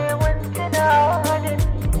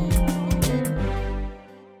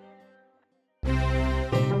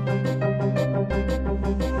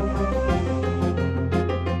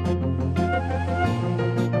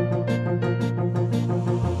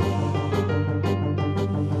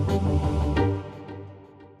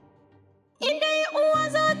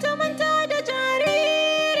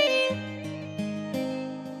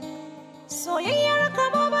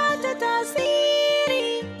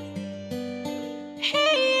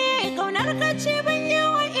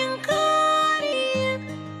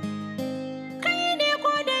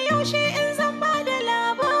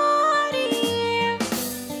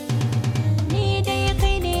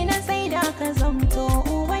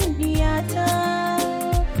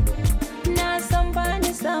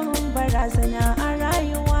barazana a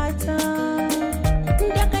rayuwata.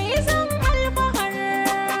 Da kai zan alfahar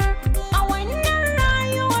a wannan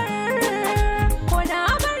rayuwar, ko na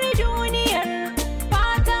bar duniyar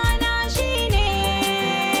fata na shine.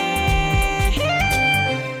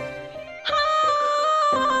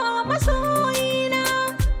 Masoyina,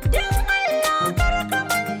 don Allah kar ka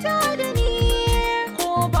manta da ni, ko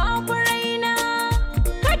babu raina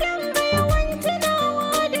ka dinga yawan tunawa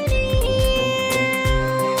da ni.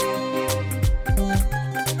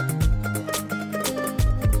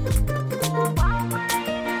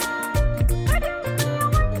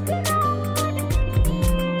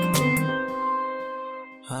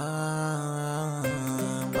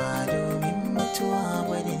 Ba domin mutuwa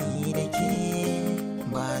ba da ni da ke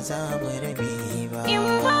ba za mu rabe ba. In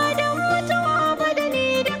ba don mutuwa ba da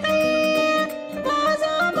ni da kai ba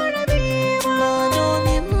za mu rabe ba. Ba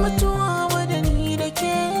domin mutuwa ba da ni da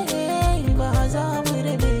ke ba za mu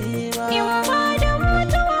rabe ba. In ba don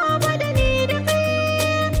mutuwa ba da ni da kai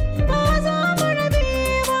ba za mu rabe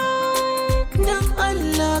ba. Don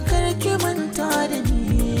Allah kar ki manta da ni,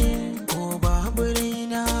 ko babu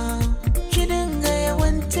raina ki dinga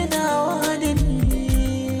yawan tunawa da ni.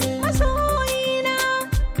 Masoyina,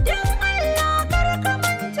 don Allah kar ka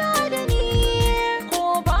manta da ni,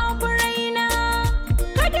 ko babu raina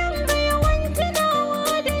ka dinga yawan tunawa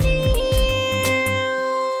da ni.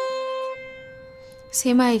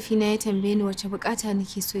 Sai mahaifina ya tambaye ni wace bukata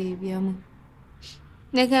nake so ya biya min.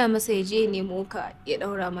 Na gaya masa ya je ya nemo ka ya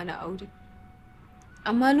daura mana aure.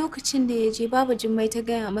 Amma lokacin da ya je babu Jummai ta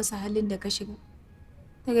gaya masa halin da ka shiga.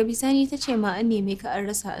 Daga bisani ta ce ma an neme ka an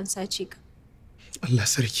rasa an sace ka. Allah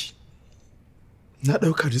sarki. Na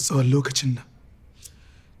ɗauka da tsawon lokacin nan.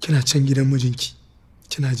 Kina can gidan mijinki.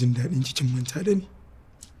 Kina jin daɗin kin manta da ni.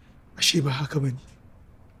 Ashe ba haka bane.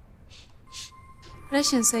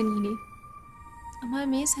 Rashin sani ne. Amma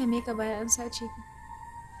me ya same ka bayan an sace ka?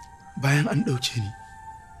 Bayan an ɗauke ni.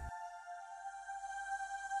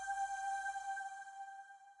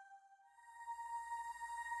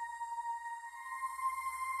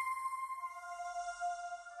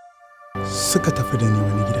 Suka tafi da ni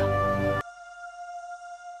wani gida.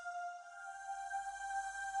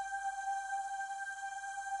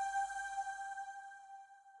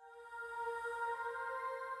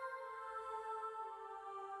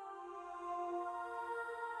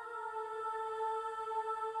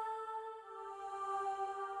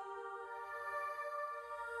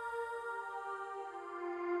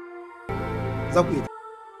 Za ku yi.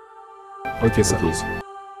 Okay, sir.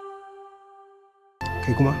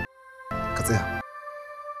 Kai kuma ka tsaya.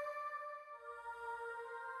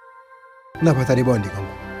 Ina fata dai ba wanda ya gan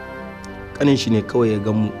ku. Kanin shi ne kawai ya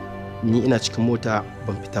gan mu, ni ina cikin mota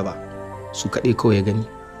ban fita ba, su kaɗai kawai ya gani.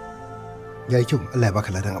 Ya yi kyau, Allah ya baka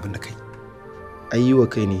ladan abin da kai. Ayyuwa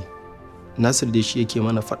kai ne, Nasir dai shi yake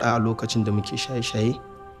mana faɗa a lokacin da muke shaye-shaye,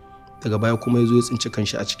 daga baya kuma ya zo ya tsinci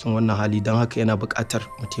kanshi a cikin wannan hali, don haka yana buƙatar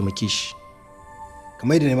mu taimake shi.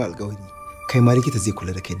 Kamar yadda na yi alƙawari, kai ma likita zai kula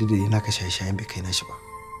da kai duk da dai naka shaye-shayen bai kai nashi ba.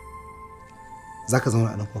 Za ka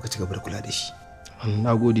zauna a nan kuma ka ci gaba da kula da shi.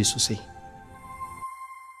 Na gode sosai.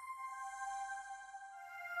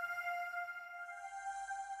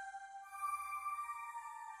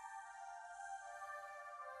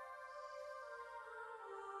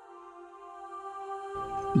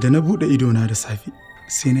 Da na buɗe idona da safe,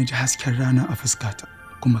 sai na ji hasken rana a fuskata,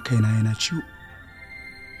 kuma kaina yana ciwo.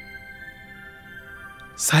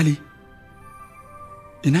 Sali,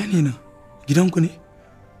 ina ne nan? Gidanku ne?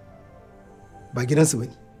 Ba gidansu ba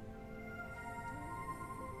ne.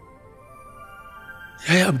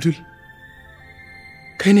 Yaya Abdul,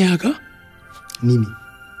 kai ne haka? Ni ne.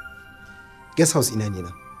 Guest house ina ne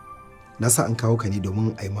nan. Na sa an kawo ka ne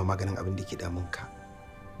domin a yi ma maganin abin da ke damun ka.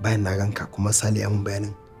 Bayan na ganka kuma Sali ya mun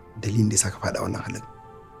bayanin dalilin da ya saka faɗa wannan halin.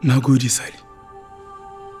 Na gode Sali.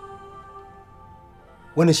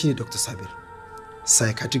 Wannan shine Dr. Sabir.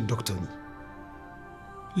 Psychiatric doctor ne.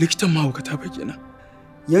 Likitan mahaukata ba kenan.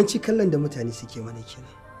 Yawanci kallon da mutane suke mana kenan.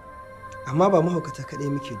 Amma ba mahaukata kaɗai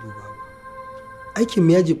muke duba ba. Aikin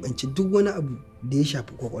mu ya jibanci duk wani abu da ya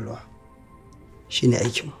shafi kwakwalwa. Shine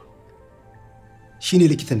aikin mu. Shine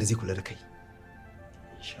likitan da zai kula da kai.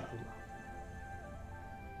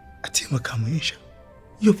 A taimaka mu insha.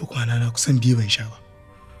 Yau fa kwana na kusan biyu ban sha ba.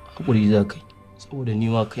 Hakuri za kai, saboda ni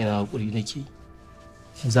ma kaina hakuri nake.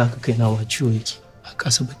 Za ka kaina wa ciwo yake a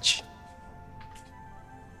kasa bacci.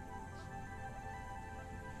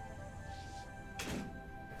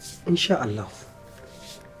 Insha Allah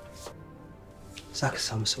za ka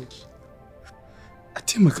samu sauki. A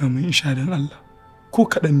taimaka mu insha dan Allah. Ko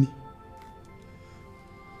kaɗan ne.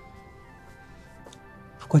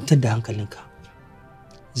 Kwantar da hankalinka.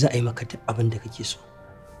 za a yi maka duk abin da kake so.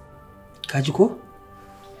 Ka ji ko?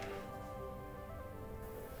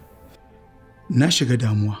 Na shiga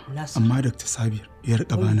damuwa, amma Dr. Sabir ya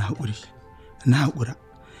rika bani haƙuri. Na haƙura,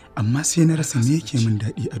 amma sai na rasa me yake min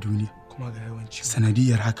daɗi a duniya.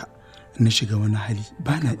 Sanadiyar haka na shiga wani hali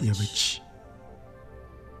ba na iya bacci.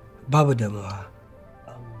 Babu damuwa.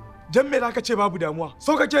 Jan me ka ce babu damuwa?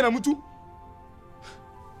 So kake na mutu?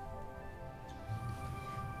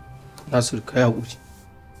 Nasir, kai haƙuri.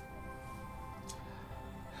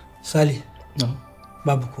 Sale,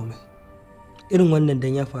 babu komai. Irin wannan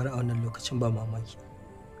dan ya faru a wannan lokacin ba mamaki.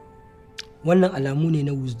 Wannan alamu ne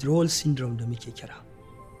na withdrawal syndrome da muke kira.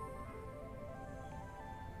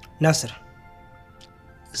 Nasir,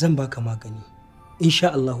 zan baka magani.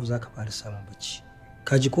 Insha Allah za ka fara samun bacci.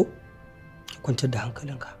 Ka ji ko? Ka kwantar da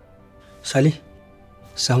hankalinka. Sale,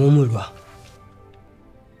 samu mun ruwa.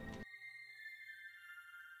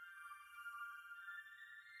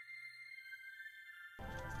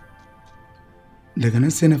 Daga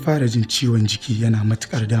nan sai na fara jin ciwon jiki yana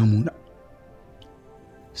matuƙar damuna.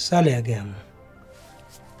 Sale ya gaya mu.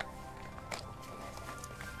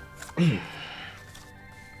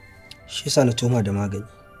 Shi yasa na toma da magani.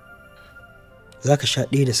 Za ka sha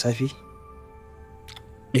ɗaya da safe,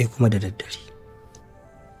 ɗaya kuma da daddare.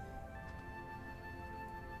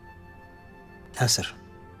 Nasir,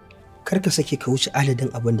 kar ka sake ka wuce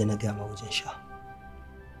adadin abin da na gaya ma wajen sha.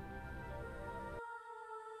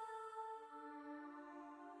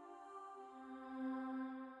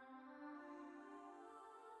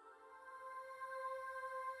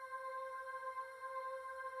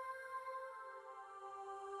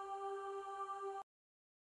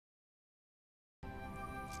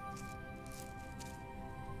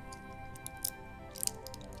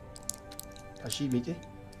 Tashi miƙe.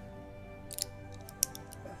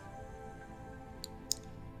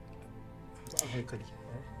 Ba a hankali.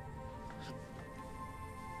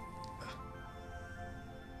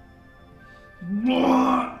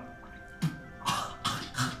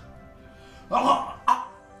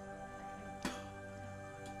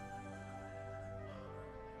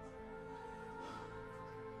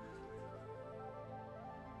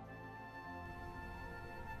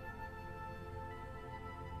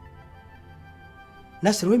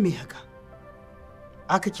 Nasir, wai me haka?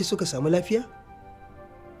 Aka ke so ka samu lafiya?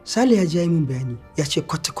 Sale ya ji ya yi min bayani, ya ce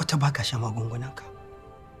kwata-kwata ba ka shan magungunanka.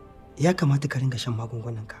 Ya kamata ka ringa shan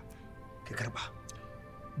magungunanka, ka karba.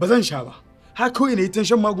 Ba zan sha ba. Har kawai na yi tun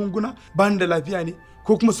shan magunguna ba ni da lafiya ne,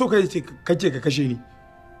 ko kuma so kake ka kashe ni.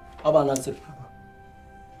 Aba Nasir,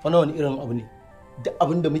 wani irin abu ne? Duk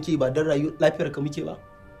abin da muke ba don lafiyar ka muke ba?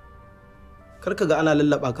 Kar ka ga ana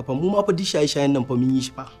lallaba ka fa, mu ma fa duk shaye-shayen nan fa mun yi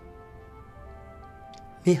shi fa.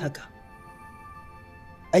 Me haka?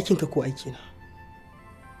 Aikinka ko aikina?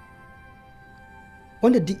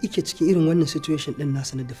 Wanda duk ike cikin irin wannan situation ɗin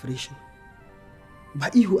nasa na depression,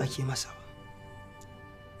 ba ihu ake masa ba.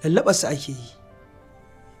 Lallaɓarsa ake yi,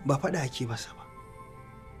 ba faɗa ake masa ba.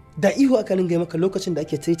 Da ihu aka ringa maka lokacin da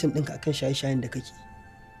ake treating ɗinka akan shaye-shayen da kake,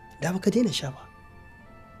 da baka daina sha ba.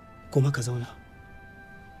 Kuma ka zauna.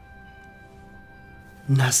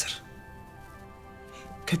 Nasir,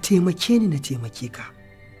 ka taimake ni na taimake ka.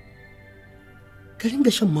 Ka ringa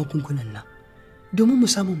shan magungunan nan domin mu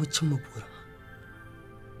samu mu cimma burin.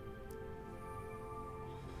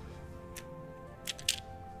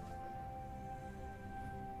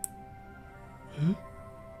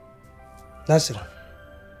 Nasir,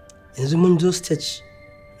 yanzu mun zo stage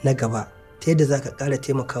na gaba ta yadda za ka ƙara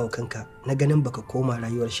taimakawa kanka na ganin baka koma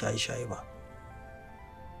rayuwar shaye-shaye ba.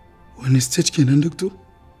 Wani stage kenan, doctor?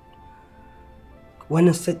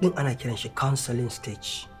 Wannan stage ɗin ana kiran shi counseling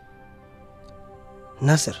stage.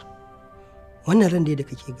 Nasir, wannan ran da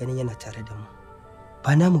kake ganin yana tare da mu,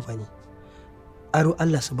 ba namu ba ne. Aro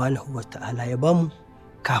Allah subhanahu wa ta'ala ya bamu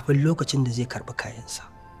kafin lokacin da zai karɓi kayansa.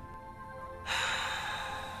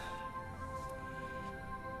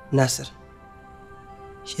 Nasir,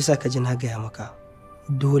 shi sa ka ji na gaya maka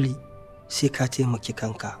dole sai ka taimaki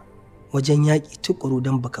kanka wajen yaƙi tukuru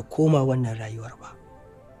don baka koma wannan rayuwar ba.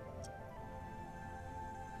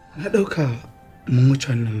 Na ɗauka mun wuce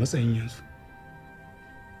wannan matsayin yanzu.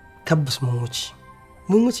 Tabbas mun wuce.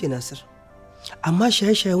 Mun wuce, Nasir. Amma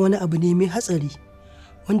shaye-shaye wani abu ne mai hatsari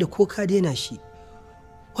wanda ko ka daina shi,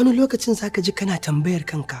 wani lokacin za ka ji kana tambayar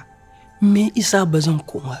kanka me isa ba zan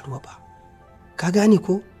koma ruwa ba. Ka gane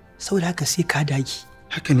ko? Saboda haka sai ka dage.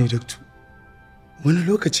 Haka ne, doctor. Wani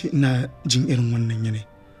lokaci ina jin irin wannan yanayi,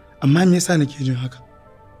 amma me yasa nake jin haka?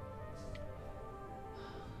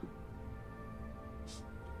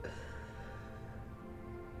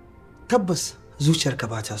 Tabbas zuciyarka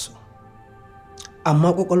ba ta so,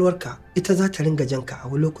 amma kwakwalwarka ita za ta ringa janka a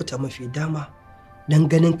lokuta mafi dama don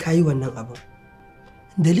ganin kayi wannan abin.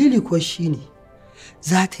 Dalili kuwa shine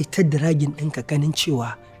za ta yi ta diragin ɗinka ganin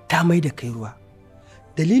cewa ta mai da kai ruwa.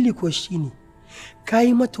 Dalili kuwa shine ka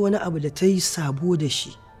yi mata wani abu da ta yi sabo da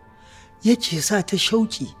shi yake sa ta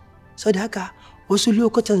shauki, sau da haka wasu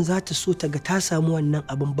lokutan za ta so ta ga ta samu wannan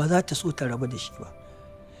abin, ba za ta so ta rabu da shi ba.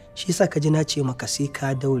 Shi yasa ka ji na ce maka sai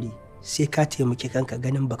ka daure, sai ka taimaki kanka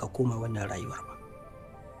ganin baka koma wannan rayuwar ba.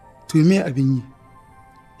 To me abin yi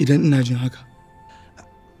idan ina jin haka?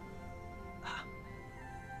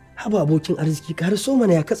 Haba abokin arziki, ka har so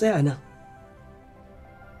mana ya ka tsaya a nan.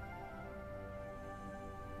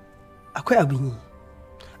 Akwai abin yi,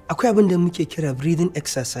 akwai abin da muke kira breathing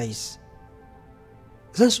exercise.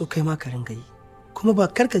 Zan so kai ma ka ringa yi, kuma ba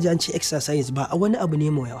karka ji an ce exercise ba a wani abu ne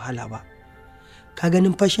mai wahala ba. Ka ga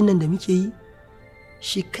numfashin nan da muke yi,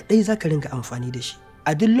 shi kadai za ka ringa amfani da shi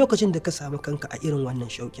a duk lokacin da ka samu kanka a irin wannan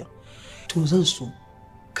shauƙin. To zan so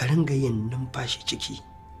ka ringa yin numfashi ciki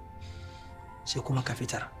sai kuma ka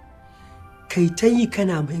fitar, kai ta yi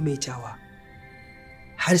kana maimaitawa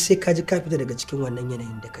har sai ka ji ka fita daga cikin wannan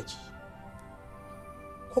yanayin da kake.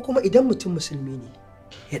 Ko kuma idan mutum musulmi ne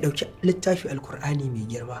ya ɗauki littafi alkur'ani mai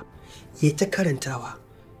girma ya ta karantawa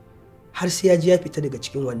har sai ya ji ya fita daga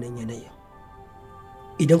cikin wannan yanayin.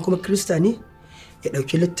 Idan kuma kirista ne ya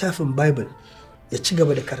ɗauki littafin bible ya ci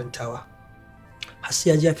gaba da karantawa har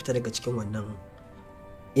sai ya ji ya fita daga cikin wannan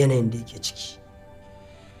yanayin da yake ciki.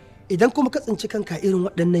 Idan kuma ka tsinci kanka irin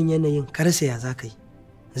waɗannan yanayin ka rasa ya za ka yi,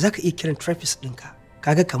 za ka iya kiran therapist ɗinka,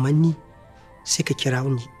 kaga kamar ni sai ka kira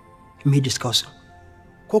wani mai discussion,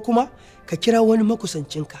 ko kuma ka kira wani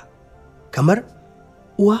makusancinka kamar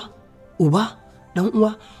uwa, uba, ɗan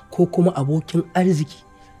uwa ko kuma abokin arziki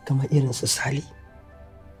kamar irin su Sali.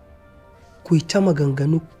 Ku yi ta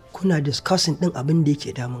maganganu kuna discussing ɗin abin da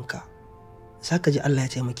yake damunka, za ka ji Allah ya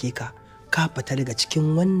taimake ka, ka fita daga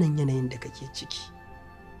cikin wannan yanayin da kake ciki.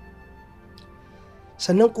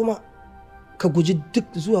 Sannan kuma ka guji duk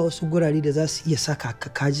zuwa wasu gurare da za su iya saka ka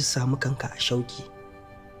kaji samu kanka a shauki,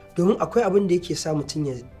 domin akwai abin da yake sa mutum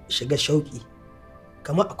ya shiga shauki,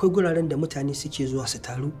 kamar akwai guraren da mutane suke zuwa su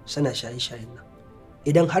taru suna shaye-shayen nan.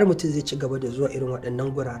 Idan har mutum zai ci gaba da zuwa irin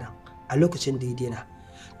waɗannan guraren a lokacin da ya daina,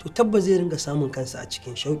 to tabbas zai ringa samun kansa a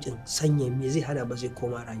cikin shauƙin sanya me zai hana ba zai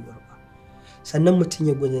koma rayuwar ba. Sannan mutum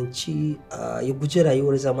ya guji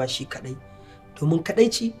rayuwar zama shi kaɗai, domin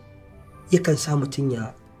kaɗaici yakan sa mutum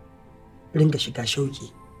ya ringa shiga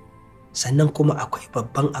shauƙi. Sannan kuma akwai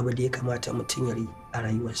babban abu da ya kamata mutum ya yi a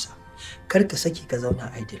rayuwarsa, kar ka saki ka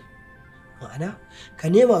zauna idle, ma'ana ka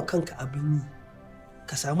nema kanka abin yi,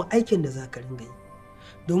 ka samu aikin da za ka ringa yi,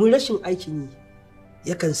 domin rashin aikin yi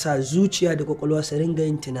yakan sa zuciya da kwakwalwa su ringa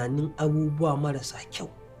yin tunanin abubuwa marasa kyau.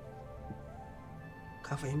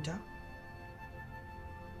 Ka fahimta?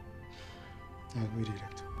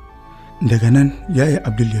 Daga nan yayi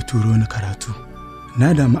Abdul ya turo ni karatu.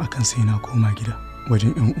 Na damu akan sai na koma gida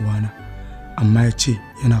wajen 'yan uwana, amma ya ce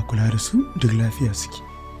yana kula da su duk lafiya suke.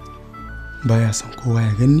 Baya son kowa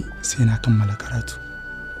ya ganni sai na kammala karatu.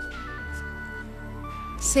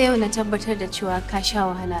 Sai yau na tabbatar da cewa ka sha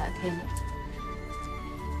wahala a kaina.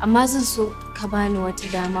 Amma zan so ka bani wata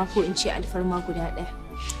dama ko in ce alfarma guda ɗaya.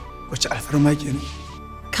 Wace alfarma kenan?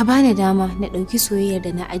 Ka bani dama na ɗauki soyayyar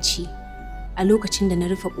da na ajiye a lokacin da na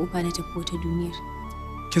rufe ƙofa na tafi wata duniyar.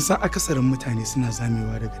 Kin san akasarin mutane suna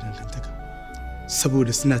zamewa daga dangantaka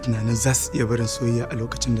saboda suna tunanin za su iya barin soyayya a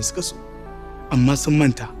lokacin da suka so, amma sun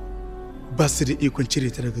manta ba su da ikon cire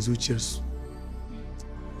ta daga zuciyarsu.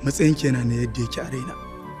 Matsayin kenan ne yadda yake a raina.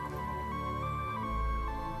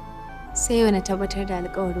 Sai yau na tabbatar da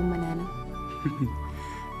alƙawarin mu nan.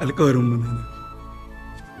 Alƙawarin mu nan.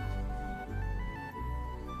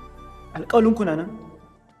 Alƙawarin ku nan?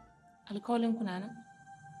 Alƙawarin ku nan?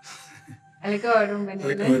 Alƙawarin mu nan.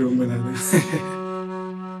 Alƙawarin mu nan. Alƙawarin mu nan.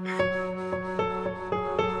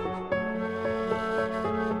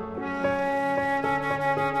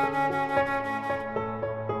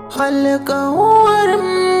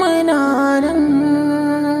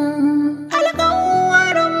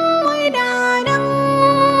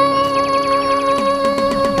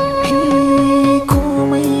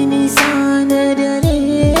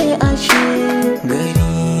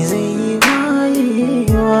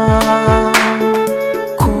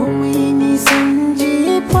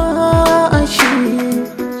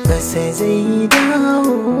 zai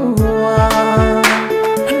dawowa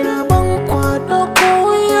rabon kwado ko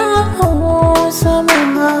ya hau sama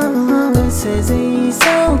kansa zai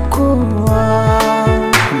saukowa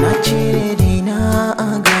na cire dina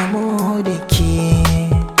a gamo da ke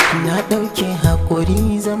na ɗauke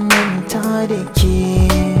haƙuri zan manta da ke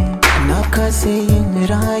na kasa yin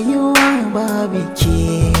rayuwa babu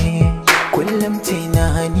ke. Kullum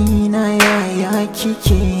tunani na yaya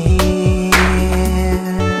kike.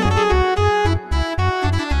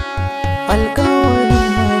 Alƙawari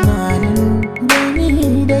na nan da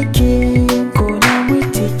ni da ke, ko na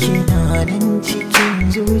mutu kina nan cikin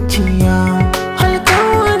zuciya.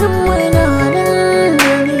 Alƙawarin mu na nan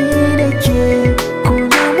da ni da ke, ko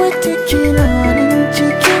na mutu kina nan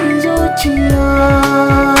cikin zuciya.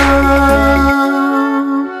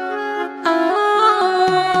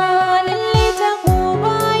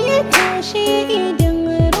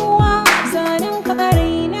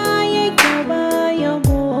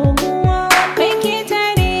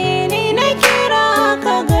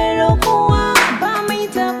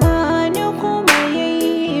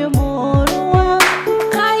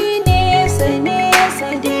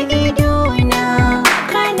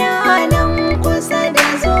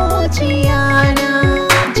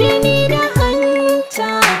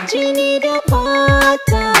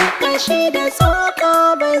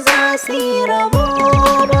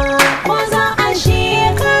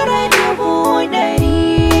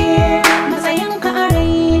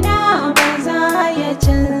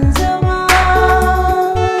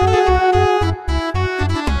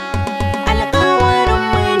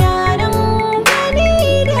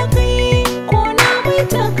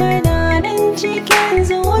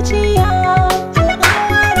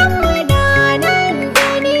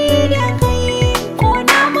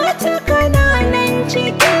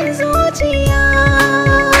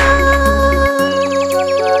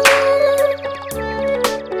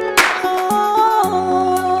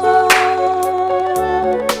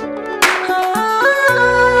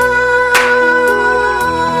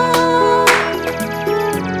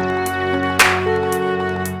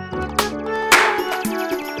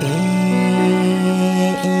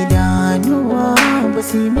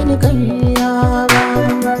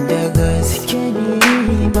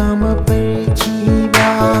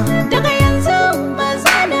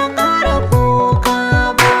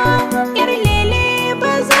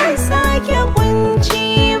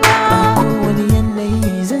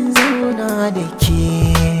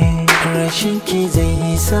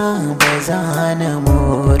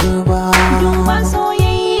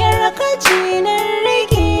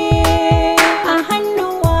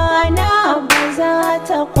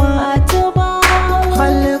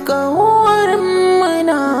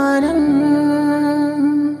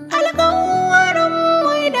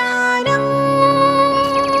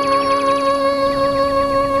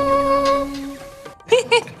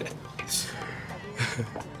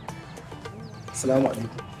 Assalamu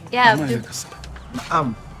alaikum. Ya Abdul.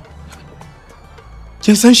 Na'am.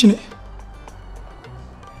 Kin san shi ne?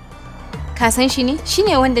 Ka san shi ne?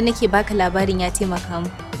 Shine wanda nake baka labarin ya taimaka mu.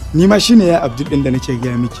 Ni ma shine ya Abdul din da nake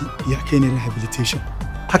gaya miki ya kai ni rehabilitation.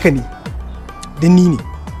 Haka ne. Dan ni ne.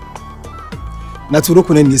 Na turo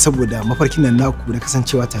ku nan ne saboda mafarkin nan naku da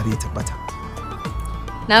kasancewa tare ya tabbata.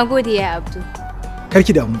 Na gode ya Abdul.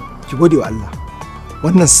 Karki damu, ki gode wa Allah.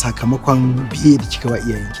 Wannan sakamakon biye da kika wa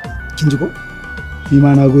iyayenki. Kin ji ko? Ni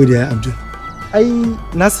ma na gode ya Abdul. Ai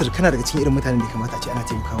Nasir kana daga cikin irin mutanen da kamata a ce ana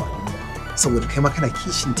taimakawa a duniya. Saboda kai ma kana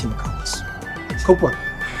kishin taimakawa su. Ko kuwa?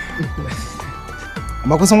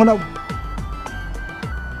 Amma kun san wani abu?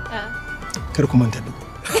 Kar ku manta da ku.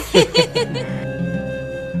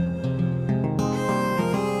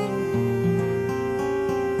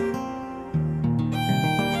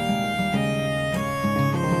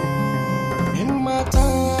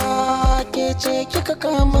 Ce kika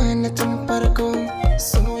kama na tun farko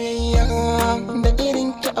soyayya da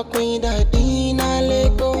irin ki akwai daɗi na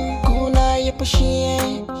leko ko na yi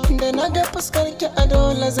fushi da na ga fuskar ki a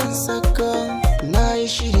dole zan saka na yi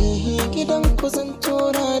shiri gidan ku zan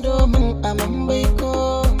tura domin aman baiko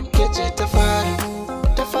ke ce ta fari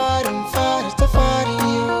ta farin fari ta fari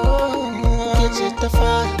ke ce ta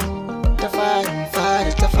fari ta farin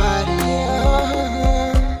fari ta fari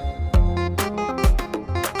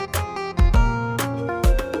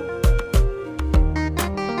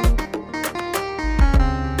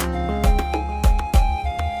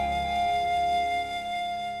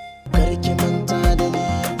Karki manta da ni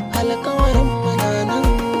alƙawarin muna nan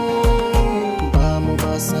ba mu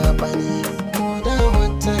ba sabani ko da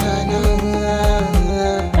wata rana.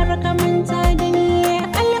 Karka manta da ni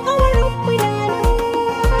alƙawarin muna nan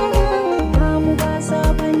ba mu ba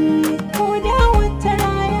sabani ko da wata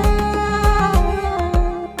rana.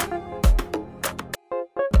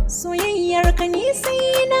 Soyayyar ka ni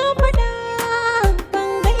sai na faɗa ban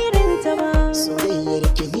ga irinta ba. Soyayyar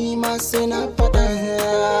ki ni ma sai na faɗa